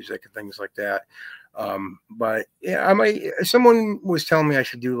 make music and things like that. But yeah, someone was telling me I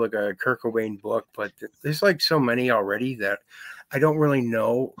should do like a Kurt Cobain book, but there's like so many already that I don't really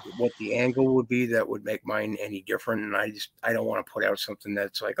know what the angle would be that would make mine any different. And I don't want to put out something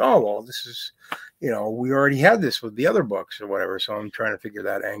that's like, oh, well, this is, we already had this with the other books or whatever. So I'm trying to figure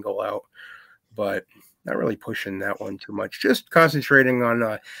that angle out, but not really pushing that one too much. Just concentrating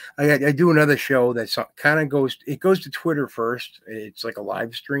on, I do another show that's kind of goes to Twitter first. It's like a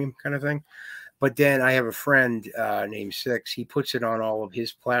live stream kind of thing. But then I have a friend named Six. He puts it on all of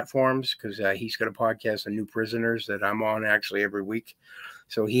his platforms because he's got a podcast on New Prisoners that I'm on actually every week.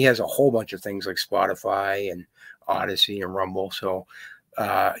 So he has a whole bunch of things like Spotify and Odyssey and Rumble. So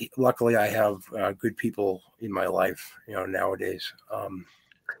luckily I have good people in my life, nowadays.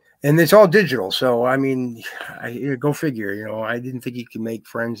 And it's all digital. So, I mean, go figure, I didn't think you could make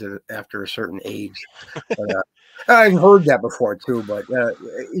friends after a certain age. But, I've heard that before too, but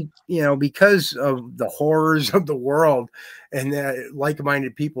because of the horrors of the world, and that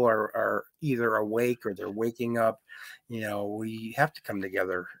like-minded people are either awake or they're waking up, we have to come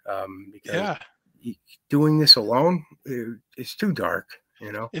together, because doing this alone, it's too dark.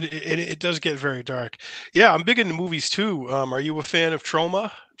 It does get very dark. Yeah, I'm big into movies too. Are you a fan of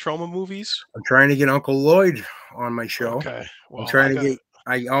Trauma movies? I'm trying to get Uncle Lloyd on my show. Okay, well, I'm trying to get.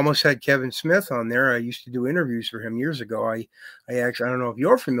 I almost had Kevin Smith on there. I used to do interviews for him years ago. I don't know if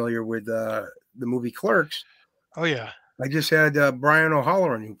you're familiar with the movie Clerks. Oh yeah. I just had Brian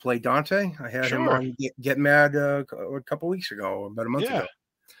O'Halloran, who played Dante. I had him on Get Mad a couple weeks ago, about a month ago.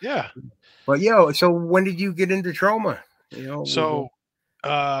 Yeah. But so when did you get into Trauma? So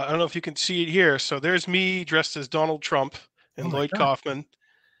I don't know if you can see it here. So there's me dressed as Donald Trump and Lloyd Kaufman.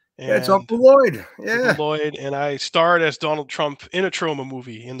 Yeah, it's and Uncle Lloyd. Uncle Yeah. Lloyd, and I starred as Donald Trump in a Troma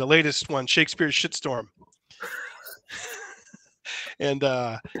movie, in the latest one, Shakespeare's Shitstorm. And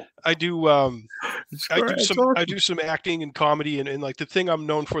I do It's great. It's I awesome. do some acting and comedy, and like the thing I'm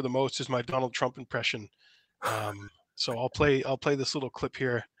known for the most is my Donald Trump impression. So I'll play this little clip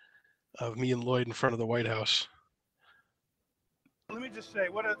here of me and Lloyd in front of the White House. Let me just say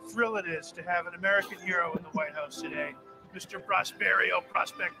what a thrill it is to have an American hero in the White House today. Mr. Prosperio,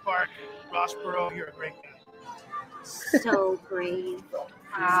 Prospect Park, Rossborough, you're a great guy. So brave.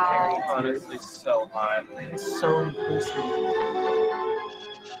 Wow. Honestly, so hot. So inclusive.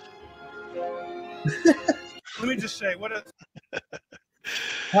 Let me just say what a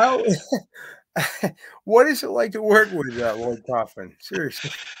How? What is it like to work with Lloyd Kaufman?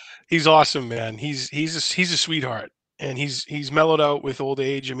 Seriously. He's awesome, man. He's a sweetheart, and he's mellowed out with old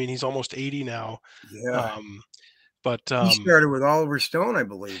age. I mean, he's almost 80 now. Yeah. But He started with Oliver Stone, I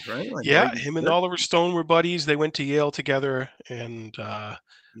believe, right? Like yeah, right him and before. Oliver Stone were buddies. They went to Yale together, and I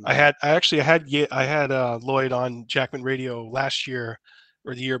had Lloyd on Jackman Radio last year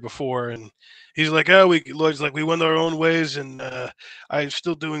or the year before, and he's like, Lloyd's like, we went our own ways, and I'm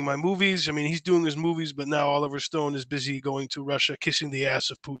still doing my movies. I mean, he's doing his movies, but now Oliver Stone is busy going to Russia, kissing the ass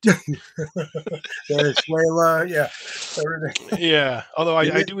of Putin. Venezuela, yeah, everything. Yeah, although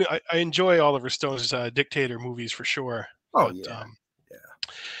Yeah. I enjoy Oliver Stone's dictator movies for sure. Oh But, yeah,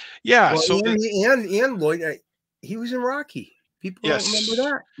 yeah. Well, So and Lloyd, he was in Rocky. People don't remember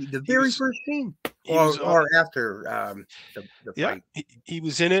that. The very first scene, or after the yeah, fight. he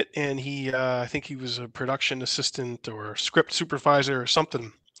was in it, and I think he was a production assistant or script supervisor or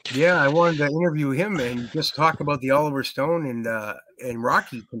something. Yeah, I wanted to interview him and just talk about the Oliver Stone and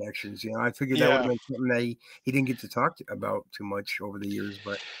Rocky connections. You know, I figured that would have been something that he didn't get to talk about too much over the years.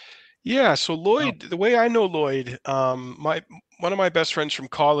 But yeah, so Lloyd, the way I know Lloyd, one of my best friends from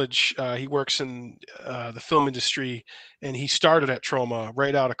college, he works in the film industry, and he started at Troma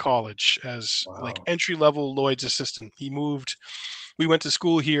right out of college as like entry level Lloyd's assistant. We went to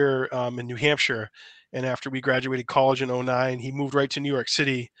school here in New Hampshire, and after we graduated college in 2009, he moved right to New York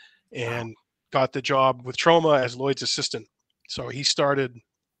City and got the job with Troma as Lloyd's assistant. So he started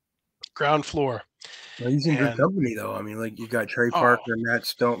ground floor. Well, he's in good company, though. I mean, like you got Trey Parker and Matt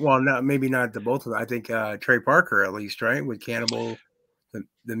Stone. Well, maybe not the both of them. I think Trey Parker, at least, right, with Cannibal,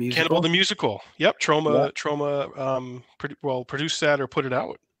 the musical. Cannibal the musical. Yep, Troma produced that or put it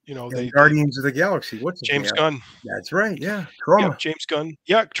out. You know, and Guardians of the Galaxy. What's James Gunn? That's right. Yeah, Troma. Yep, James Gunn.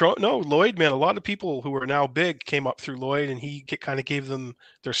 Yeah, no, Lloyd, man. A lot of people who are now big came up through Lloyd, and he kind of gave them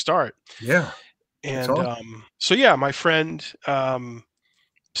their start. Yeah, and so yeah, my friend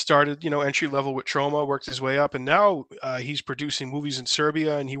started, entry level with Troma, worked his way up, and now he's producing movies in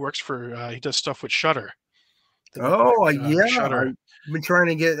Serbia, and he works for he does stuff with Shudder. Shudder. I've been trying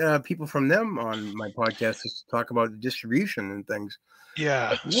to get people from them on my podcast to talk about distribution and things.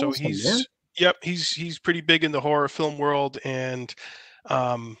 Yeah, so awesome, he's pretty big in the horror film world, and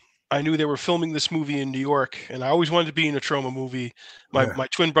I knew they were filming this movie in New York, and I always wanted to be in a Troma movie. My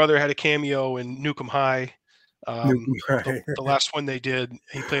twin brother had a cameo in Nukem High. The last one they did,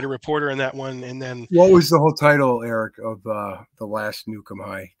 he played a reporter in that one. And then what was the whole title, Eric, of the last Nukem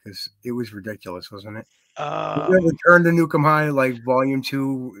High? Because it was ridiculous, wasn't it? Return to Nukem High, like Volume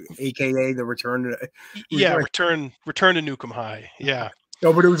 2, aka the Return to Return to Nukem High. Yeah.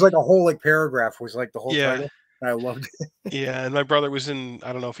 No, but it was like a whole paragraph was like the whole title. I loved it. Yeah, and my brother was in,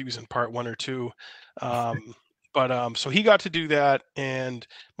 I don't know if he was in part 1 or 2. But so he got to do that, and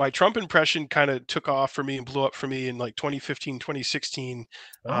my Trump impression kind of took off for me and blew up for me in like 2015, 2016,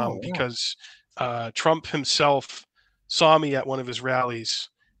 because Trump himself saw me at one of his rallies,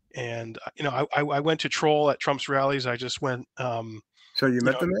 and I went to troll at Trump's rallies. I just went. So you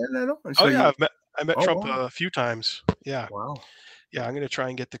met the man at all? So I met Trump a few times. Yeah. Wow. Yeah, I'm gonna try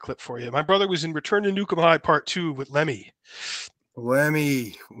and get the clip for you. My brother was in Return to Nukem High Part 2 with Lemmy.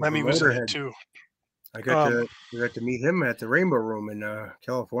 Lemmy was in it too. I got to meet him at the Rainbow Room in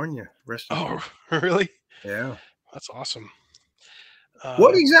California. Really? Yeah, that's awesome.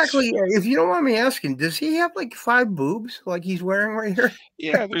 What exactly, if you don't mind me asking, does he have like 5 boobs like he's wearing right here?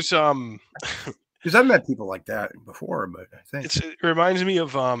 Yeah, there's because I've met people like that before, but I think it reminds me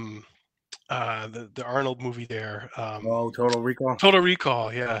of the Arnold movie there. Total Recall. Total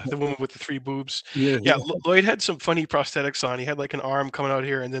Recall, yeah, the woman with the 3 boobs. Yeah. Lloyd had some funny prosthetics on. He had like an arm coming out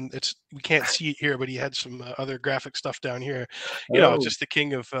here, and then we can't see it here, but he had some other graphic stuff down here. Just the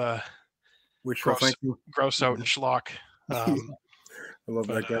king of gross out and schlock. I love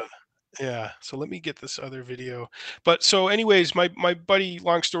that guy. Yeah, so let me get this other video. But so anyways, my buddy,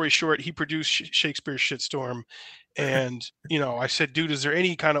 long story short, he produced Shakespeare's Shitstorm, And I said, dude, is there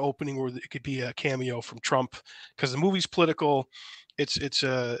any kind of opening where it could be a cameo from Trump? Because the movie's political. It's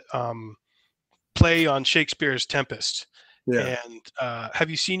a play on Shakespeare's Tempest. Yeah. And have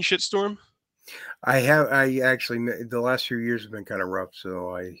you seen Shitstorm? I have. I actually, the last few years have been kind of rough,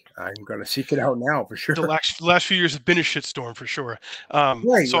 so I'm going to seek it out now for sure. The last few years have been a shitstorm for sure.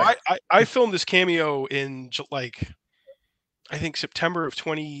 Right. I filmed this cameo in like I think September of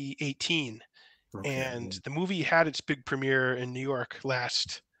 2018, and the movie had its big premiere in New York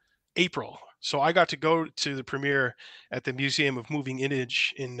last April. So I got to go to the premiere at the Museum of Moving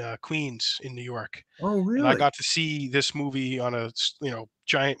Image in Queens in New York. Oh, And really? I got to see this movie on a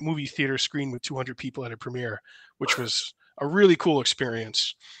giant movie theater screen with 200 people at a premiere, which was a really cool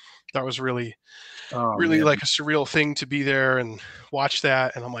experience. That was really Man. like a surreal thing to be there and watch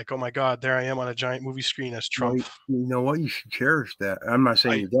that. And I'm like, oh my God, there I am on a giant movie screen as Trump. Well, you know what? You should cherish that. I'm not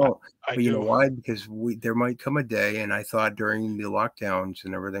saying you don't, I but you know do. why? Because there might come a day, and I thought during the lockdowns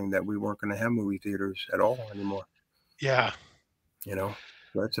and everything that we weren't going to have movie theaters at all anymore. Yeah.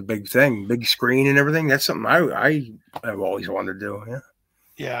 That's a big thing, big screen and everything. That's something I've always wanted to do. Yeah.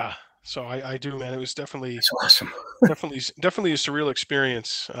 Yeah. So I do, man. It was definitely It's awesome. definitely a surreal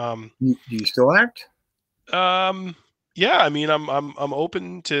experience. Do you still act? Yeah, I mean, I'm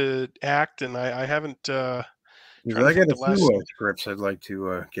open to act, and I haven't. I got a few scripts I'd like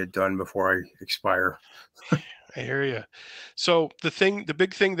to get done before I expire. I hear you. So the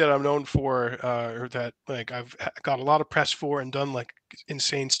big thing that I'm known for, or that like I've got a lot of press for and done like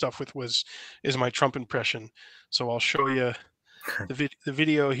insane stuff with is my Trump impression. So I'll show you the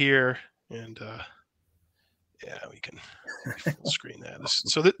video here, and yeah, we can full screen that.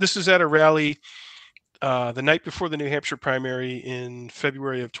 This is at a rally the night before the New Hampshire primary in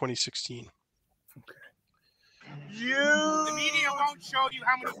February of 2016. The media won't show you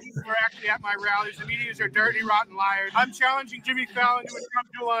how many people are actually at my rallies. The medias are dirty, rotten liars. I'm challenging Jimmy Fallon to a Trump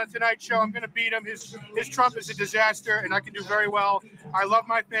duel on the Tonight Show. I'm going to beat him. His Trump is a disaster, and I can do very well. I love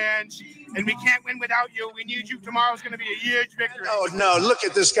my fans, and we can't win without you. We need you. Tomorrow's going to be a huge victory. Oh, no. Look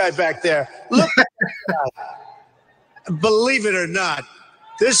at this guy back there. Look. Believe it or not,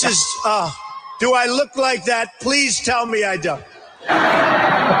 this is, do I look like that? Please tell me I don't.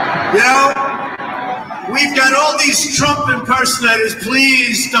 We've got all these Trump impersonators.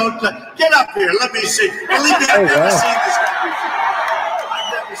 Please don't get up here. Let me see. Believe me, I've never seen this guy before.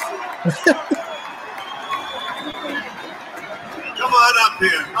 I've never seen it. Come on up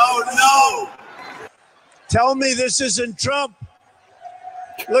here. Oh no! Tell me this isn't Trump.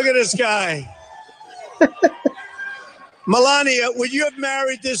 Look at this guy. Melania, would you have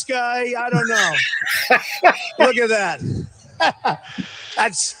married this guy? I don't know. Look at that.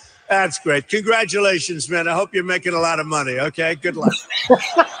 That's great. Congratulations, man. I hope you're making a lot of money. Okay, good luck.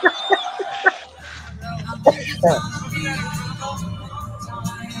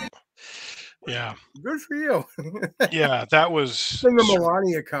 Yeah. Good for you. Yeah, that was Sing the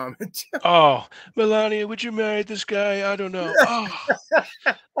Melania comment. Oh, Melania, would you marry this guy? I don't know.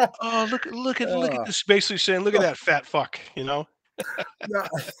 Oh, look at this. Basically saying, look at that fat fuck. No.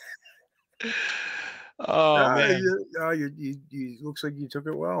 Oh man. You looks like you took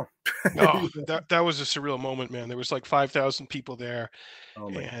it well. Oh, that was a surreal moment, man. There was like 5,000 people there. Oh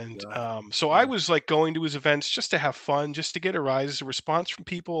my And God. so I was like going to his events just to have fun, just to get a rise, a response from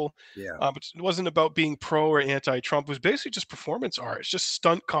people. Yeah. But it wasn't about being pro or anti-Trump. It was basically just performance art. It's just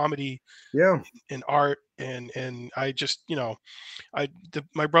stunt comedy Yeah. and art. And I just,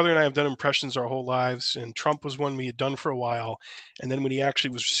 my brother and I have done impressions our whole lives, and Trump was one we had done for a while. And then when he actually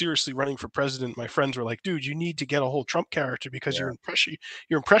was seriously running for president, my friends were like, dude, you need to get a whole Trump character because your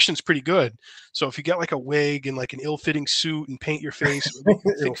impression's pretty good. So if you get like a wig and like an ill-fitting suit and paint your face, I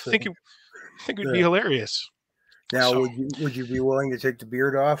think it would be hilarious. Now, So- would you be willing to take the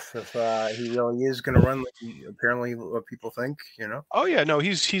beard off if he really is going to run? Like apparently, what people think, Oh yeah, no,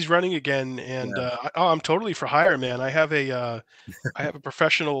 he's running again, and I'm totally for hire, man. I have a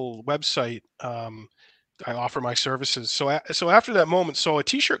professional website. I offer my services. So after that moment, so a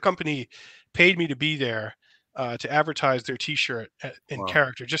T-shirt company paid me to be there to advertise their T-shirt in Wow.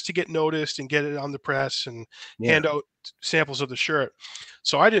 character, just to get noticed and get it on the press and Yeah. hand out samples of the shirt.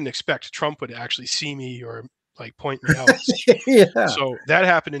 So I didn't expect Trump would actually see me or like point me out. Yeah. So that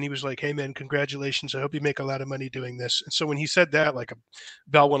happened, and he was like, "Hey man, congratulations! I hope you make a lot of money doing this." And so when he said that, like a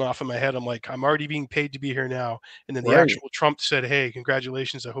bell went off in my head. I'm like, I'm already being paid to be here now. And then the Right. actual Trump said, "Hey,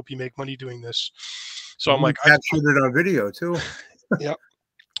 congratulations! I hope you make money doing this." So I'm You like, captured it on video too.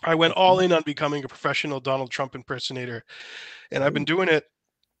 I went all in on becoming a professional Donald Trump impersonator, and I've been doing it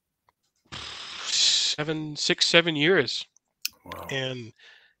 7 years, Wow. and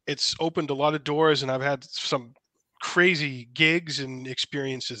it's opened a lot of doors, and I've had some crazy gigs and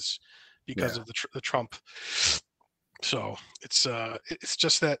experiences because Yeah. of the Trump. So it's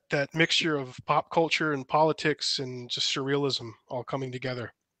just that mixture of pop culture and politics and just surrealism all coming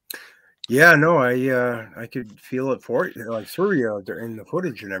together. Yeah, no, I could feel it for you, like through you in the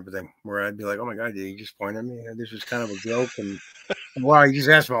footage and everything, where I'd be like, "Oh my god, did he just point at me? This was kind of a joke." And wow, you just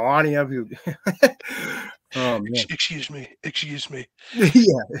asked Melania if you. Oh man, Excuse me.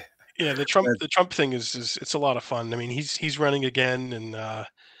 yeah, Yeah, the Trump thing is it's a lot of fun. I mean, he's running again, and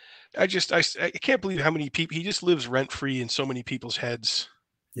I can't believe how many people he just lives rent free in so many people's heads.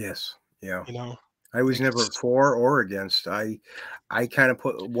 yes, yeah. You know, I was like never for or against. I kind of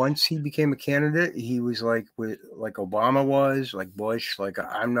put once he became a candidate, he was like like Obama was, like Bush. Like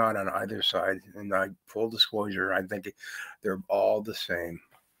I'm not on either side, and full disclosure, I think they're all the same.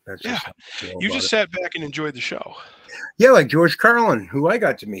 That's yeah, just how I feel you about just it. sat back and enjoyed the show. Yeah, like George Carlin, who I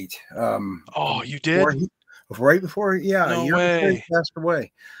got to meet. Oh, you did? Right before, yeah, a No year before he way. passed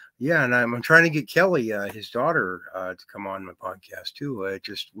away. Yeah, and I'm trying to get Kelly, his daughter, to come on my podcast too.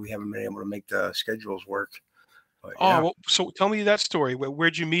 We haven't been able to make the schedules work. But Oh, yeah. well, so tell me that story.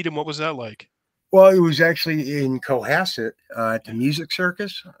 Where'd you meet him? What was that like? Well, it was actually in Cohasset at the Music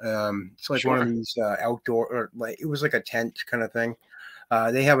Circus. It's like one of Sure. these outdoor, or like it was like a tent kind of thing.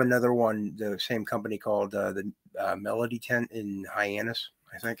 They have another one, the same company called the Melody Tent in Hyannis,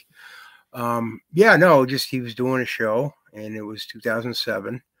 I think. Yeah, no, just he was doing a show, and it was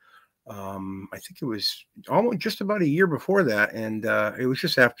 2007. I think it was almost just about a year before that, and it was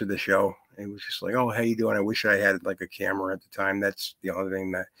just after the show. It was just like, "Oh, how you doing?" I wish I had like a camera at the time. That's the only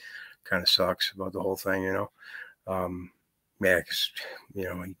thing that kind of sucks about the whole thing, you know. Yeah, 'cause, you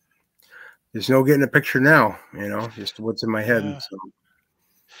know, there's no getting a picture now, you know, just what's in my head. Yeah. So.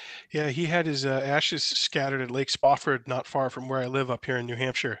 Yeah, he had his ashes scattered at Lake Spofford, not far from where I live up here in New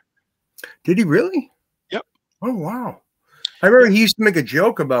Hampshire. Did he really? Yep. Oh, wow. I remember he used to make a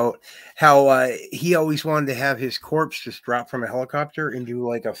joke about how he always wanted to have his corpse just drop from a helicopter into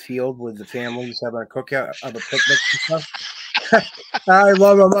like a field with the families having a cookout, have a picnic and stuff. I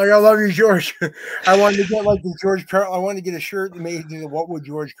love him. Like, I love you, George. I wanted to get like the George Carlin. I wanted to get a shirt that made what would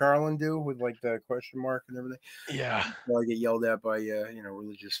George Carlin do with like the question mark and everything. Yeah. Well, I get yelled at by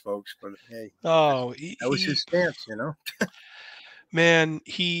religious folks, but hey, Oh, that was his stance, you know. man,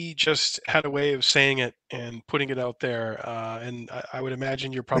 he just had a way of saying it and putting it out there. And I would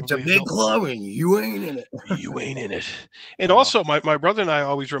imagine you're It's a probably big club and you ain't in it. you ain't in it. And also, my brother and I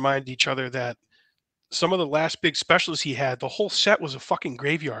always remind each other that some of the last big specials he had, the whole set was a fucking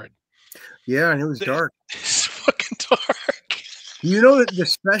graveyard. Yeah, and it was dark. It's fucking dark. You know that the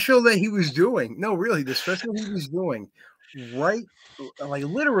special that he was doing? No, really, the special he was doing, right? Like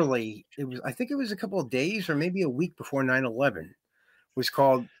literally, I think it was a couple of days or maybe a week before 9/11. Was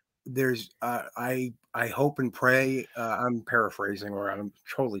called. There's. I hope and pray. I'm paraphrasing, or I'm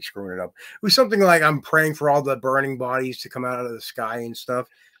totally screwing it up. It was something like I'm praying for all the burning bodies to come out of the sky and stuff.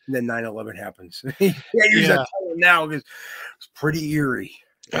 And then 9/11 happens. Yeah, use that title now because it's pretty eerie.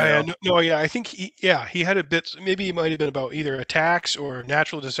 Yeah, I think he had a bit. Maybe it might have been about either attacks or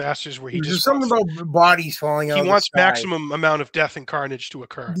natural disasters where he just something about bodies falling out. He of wants the sky. maximum amount of death and carnage to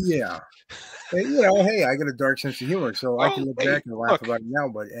occur. Yeah. Hey, I got a dark sense of humor, so I can look back and laugh about it now.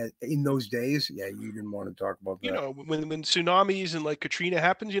 But in those days, yeah, you didn't want to talk about that. You know, when tsunamis and like Katrina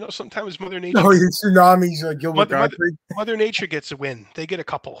happens, you know, sometimes Mother Nature. No, tsunamis, Gilbert Gottfried. Mother Nature gets a win. They get a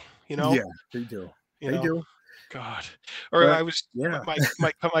couple. You know. Yeah, they do. They do. God. Or I was. Yeah.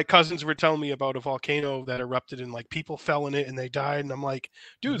 My cousins were telling me about a volcano that erupted and like people fell in it and they died, and I'm like,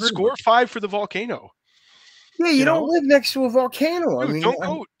 dude, score 5 for the volcano. Yeah, you don't live next to a volcano. Dude,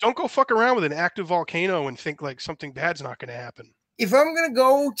 don't go fuck around with an active volcano and think like something bad's not going to happen. If I'm going to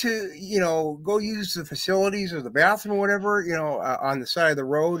go to, go use the facilities or the bathroom or whatever, on the side of the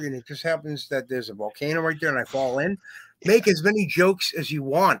road, and it just happens that there's a volcano right there and I fall in, make as many jokes as you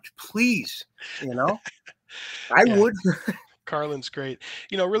want, please. I would. Carlin's great.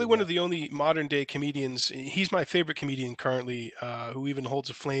 Really one of the only modern day comedians. He's my favorite comedian currently, who even holds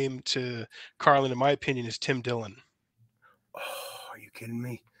a flame to Carlin, in my opinion, is Tim Dillon. Oh, are you kidding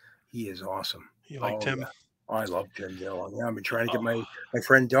me? He is awesome. You like Tim? Yeah. Oh, I love Tim Dillon. Yeah, I've been trying to get my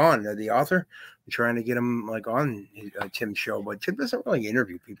friend Don, the author, I'm trying to get him like on Tim's show, but Tim doesn't really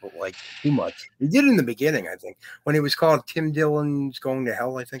interview people like too much. He did in the beginning, I think, when it was called Tim Dillon's Going to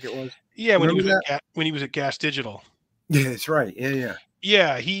Hell, I think it was. Yeah, when he was at Gas Digital. Yeah, that's right. Yeah.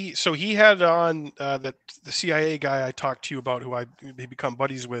 Yeah, he had on the CIA guy I talked to you about, who I become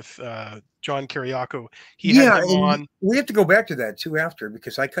buddies with, John Kiriakou. He had him on. We have to go back to that too after,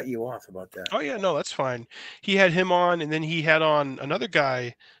 because I cut you off about that. Oh yeah, no, that's fine. He had him on, and then he had on another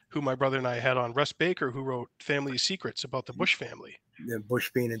guy who my brother and I had on, Russ Baker, who wrote Family Secrets about the Bush family. The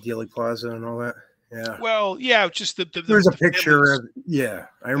Bush being at Dealey Plaza and all that. Yeah. Well, yeah, just There's a the picture families. of, yeah,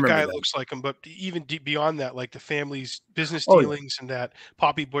 I The remember guy that. looks like him, but even beyond that, like the family's business Oh, yeah. dealings, and that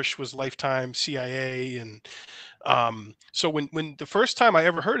Poppy Bush was lifetime CIA. And so when the first time I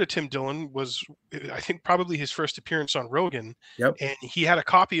ever heard of Tim Dillon was, I think, probably his first appearance on Rogan. Yep. And he had a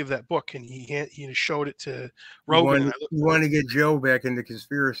copy of that book, and he showed it to You Rogan. wanted to get Joe back into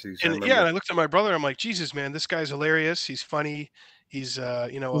conspiracies. I And remember. yeah, and I looked at my brother. I'm like, Jesus, man, this guy's hilarious. He's funny. He's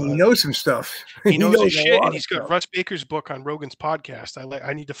he knows some stuff. he knows his a shit, lot and of he's got stuff. Russ Baker's book on Rogan's podcast.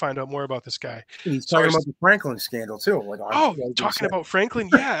 I need to find out more about this guy. He's So I talking was- about the Franklin scandal too. Like, Talking about Franklin,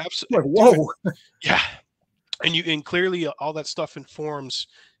 yeah, absolutely. like, whoa. Yeah, and clearly all that stuff informs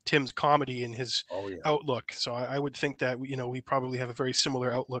Tim's comedy and his Oh yeah. outlook. So I would think that we probably have a very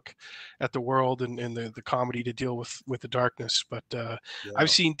similar outlook at the world and the comedy to deal with the darkness. But Yeah. I've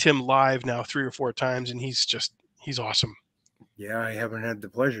seen Tim live now 3 or 4 times, and he's awesome. Yeah, I haven't had the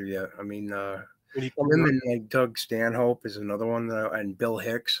pleasure yet. I mean, When he comes him on- and like Doug Stanhope is another one, and Bill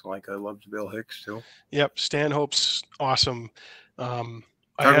Hicks. Like, I loved Bill Hicks too. Yep, Stanhope's awesome. I Talk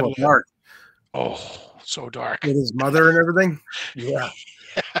had about dark so dark. with his mother and everything. Yeah.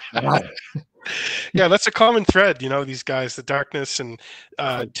 Wow. Yeah, that's a common thread, these guys, the darkness. And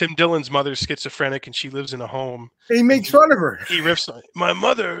Tim Dillon's mother's schizophrenic, and she lives in a home. He makes fun of her. He riffs on my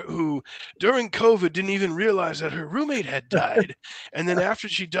mother, who during COVID didn't even realize that her roommate had died. And then after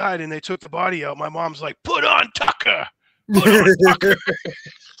she died and they took the body out, my mom's like, put on Tucker. Put on Tucker.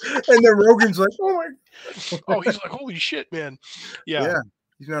 And then Rogan's like, oh my. Oh, he's like, holy shit, man. Yeah. Yeah.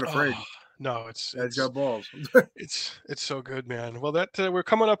 He's not afraid. Oh, no, it's That's got balls. it's so good, man. Well, that we're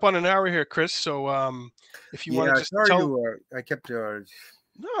coming up on an hour here, Chris. So if you want Yeah, to just sorry tell to, I kept. no,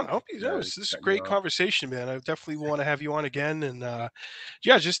 Yeah, this is a cutting great you off. conversation, man. I definitely want to have you on again, and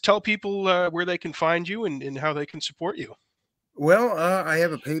just tell people where they can find you and how they can support you. Well, I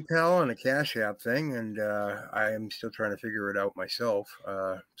have a PayPal and a Cash App thing, and I am still trying to figure it out myself.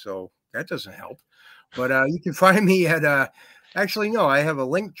 So that doesn't help. But you can find me at. Actually, no, I have a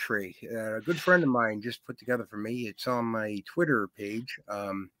link tree. A good friend of mine just put together for me. It's on my Twitter page.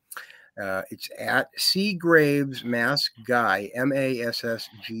 It's at C Graves Mask Guy,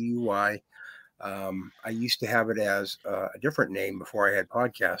 MASSGUY. I used to have it as a different name before I had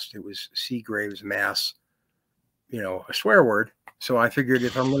podcast. It was C Graves Mass, a swear word. So I figured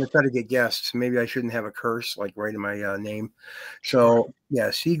if I'm going to try to get guests, maybe I shouldn't have a curse like right in my name. So yeah,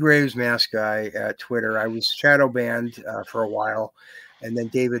 C Graves Mass Guy at Twitter. I was shadow banned for a while, and then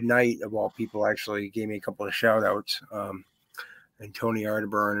David Knight of all people actually gave me a couple of shout outs, and Tony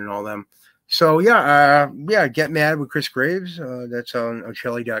Arterburn and all them. So yeah, Get Mad with Chris Graves. That's on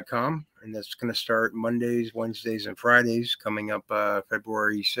Ocelli.com, and that's going to start Mondays, Wednesdays, and Fridays coming up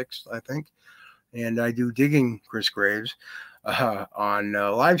February 6th, I think. And I do Digging Chris Graves on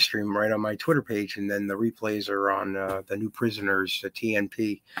live stream right on my Twitter page, and then the replays are on the New Prisoners, the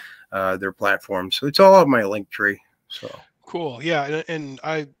TNP, their platform. So it's all on my link tree. So Cool. Yeah, and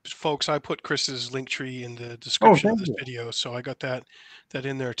I put Chris's link tree in the description of thank this you. video, so I got that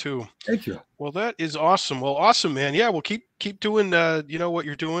in there too. Thank you. Well, that is awesome. Well, awesome, man. Yeah, we'll keep doing what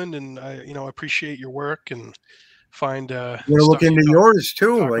you're doing, and I appreciate your work and find You're gonna look stuff you into talk- yours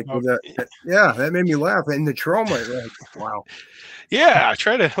too, talk like about. with yeah, that made me laugh. And the trauma, like, wow. Yeah, I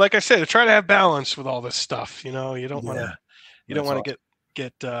try to, like I said, I try to have balance with all this stuff. You don't want to Yeah, don't that's want to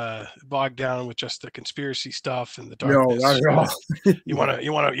get bogged down with just the conspiracy stuff and the No, darkness. not at all. You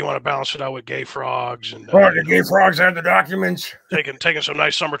want to balance it out with gay frogs and Oh, the gay frogs have the documents. taking some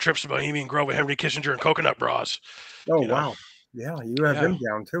nice summer trips to Bohemian Grove with Henry Kissinger and coconut bras. Oh You know. wow. Yeah, you have Yeah. them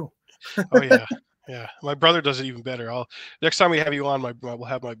down too. Oh yeah, yeah. My brother does it even better. Next time we have you on, we'll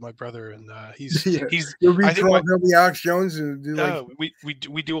have my brother, and he's Yeah. he's. You'll be I think He'll be Alex Jones and do like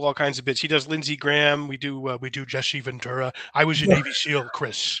we do all kinds of bits. He does Lindsey Graham. We do Jesse Ventura. I was a Navy SEAL,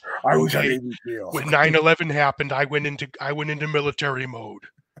 Chris. I was a okay. Navy SEAL. When 9/11 happened, I went into military mode.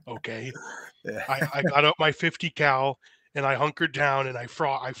 Okay, Yeah. I got out my 50 cal and I hunkered down and I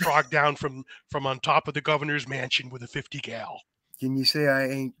frogged down from on top of the governor's mansion with a 50 cal. Can you say I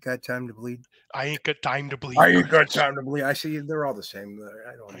ain't got time to bleed? I ain't got time to bleed. I ain't got time to bleed. I see they're all the same.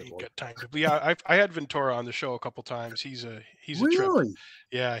 I don't I know. ain't got time to bleed. Yeah, I had Ventura on the show a couple times. He's a trip. Really?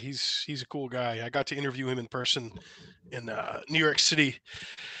 Yeah, he's a cool guy. I got to interview him in person in New York City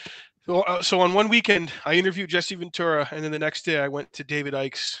So on one weekend, I interviewed Jesse Ventura, and then the next day I went to David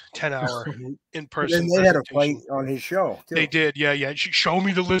Ike's 10-hour And in-person then they had a fight presentation. on his show. Too. They did, yeah. Show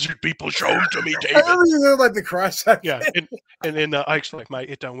me the lizard, people. Show him to me, I David. remember you know, like the cross. Yeah, and then Ike's like,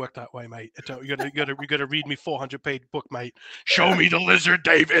 mate, it don't work that way, mate. It don't, you gotta read me 400-page book, mate. Show me the lizard,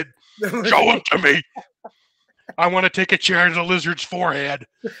 David. Show him to me. I want to take a chair to the lizard's forehead.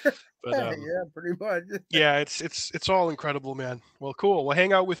 But, yeah, pretty much. yeah, it's all incredible, man. Well, cool. Well,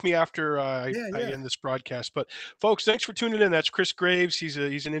 hang out with me after I end this broadcast. But folks, thanks for tuning in. That's Chris Graves. He's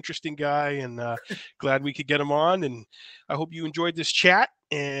an interesting guy, and glad we could get him on. And I hope you enjoyed this chat.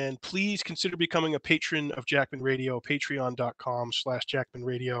 And please consider becoming a patron of Jackman Radio. Patreon.com/Jackman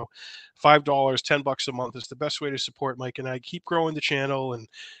Radio. $5, $10 a month is the best way to support Mike and I keep growing the channel and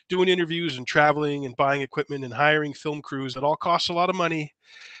doing interviews and traveling and buying equipment and hiring film crews. It all costs a lot of money.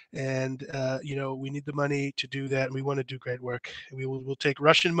 And, we need the money to do that. And we want to do great work. We'll take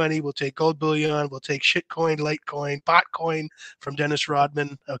Russian money. We'll take gold bullion. We'll take shitcoin, Litecoin, Botcoin from Dennis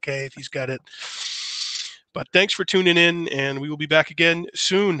Rodman. Okay, if he's got it. But thanks for tuning in, and we will be back again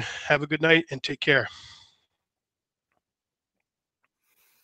soon. Have a good night and take care.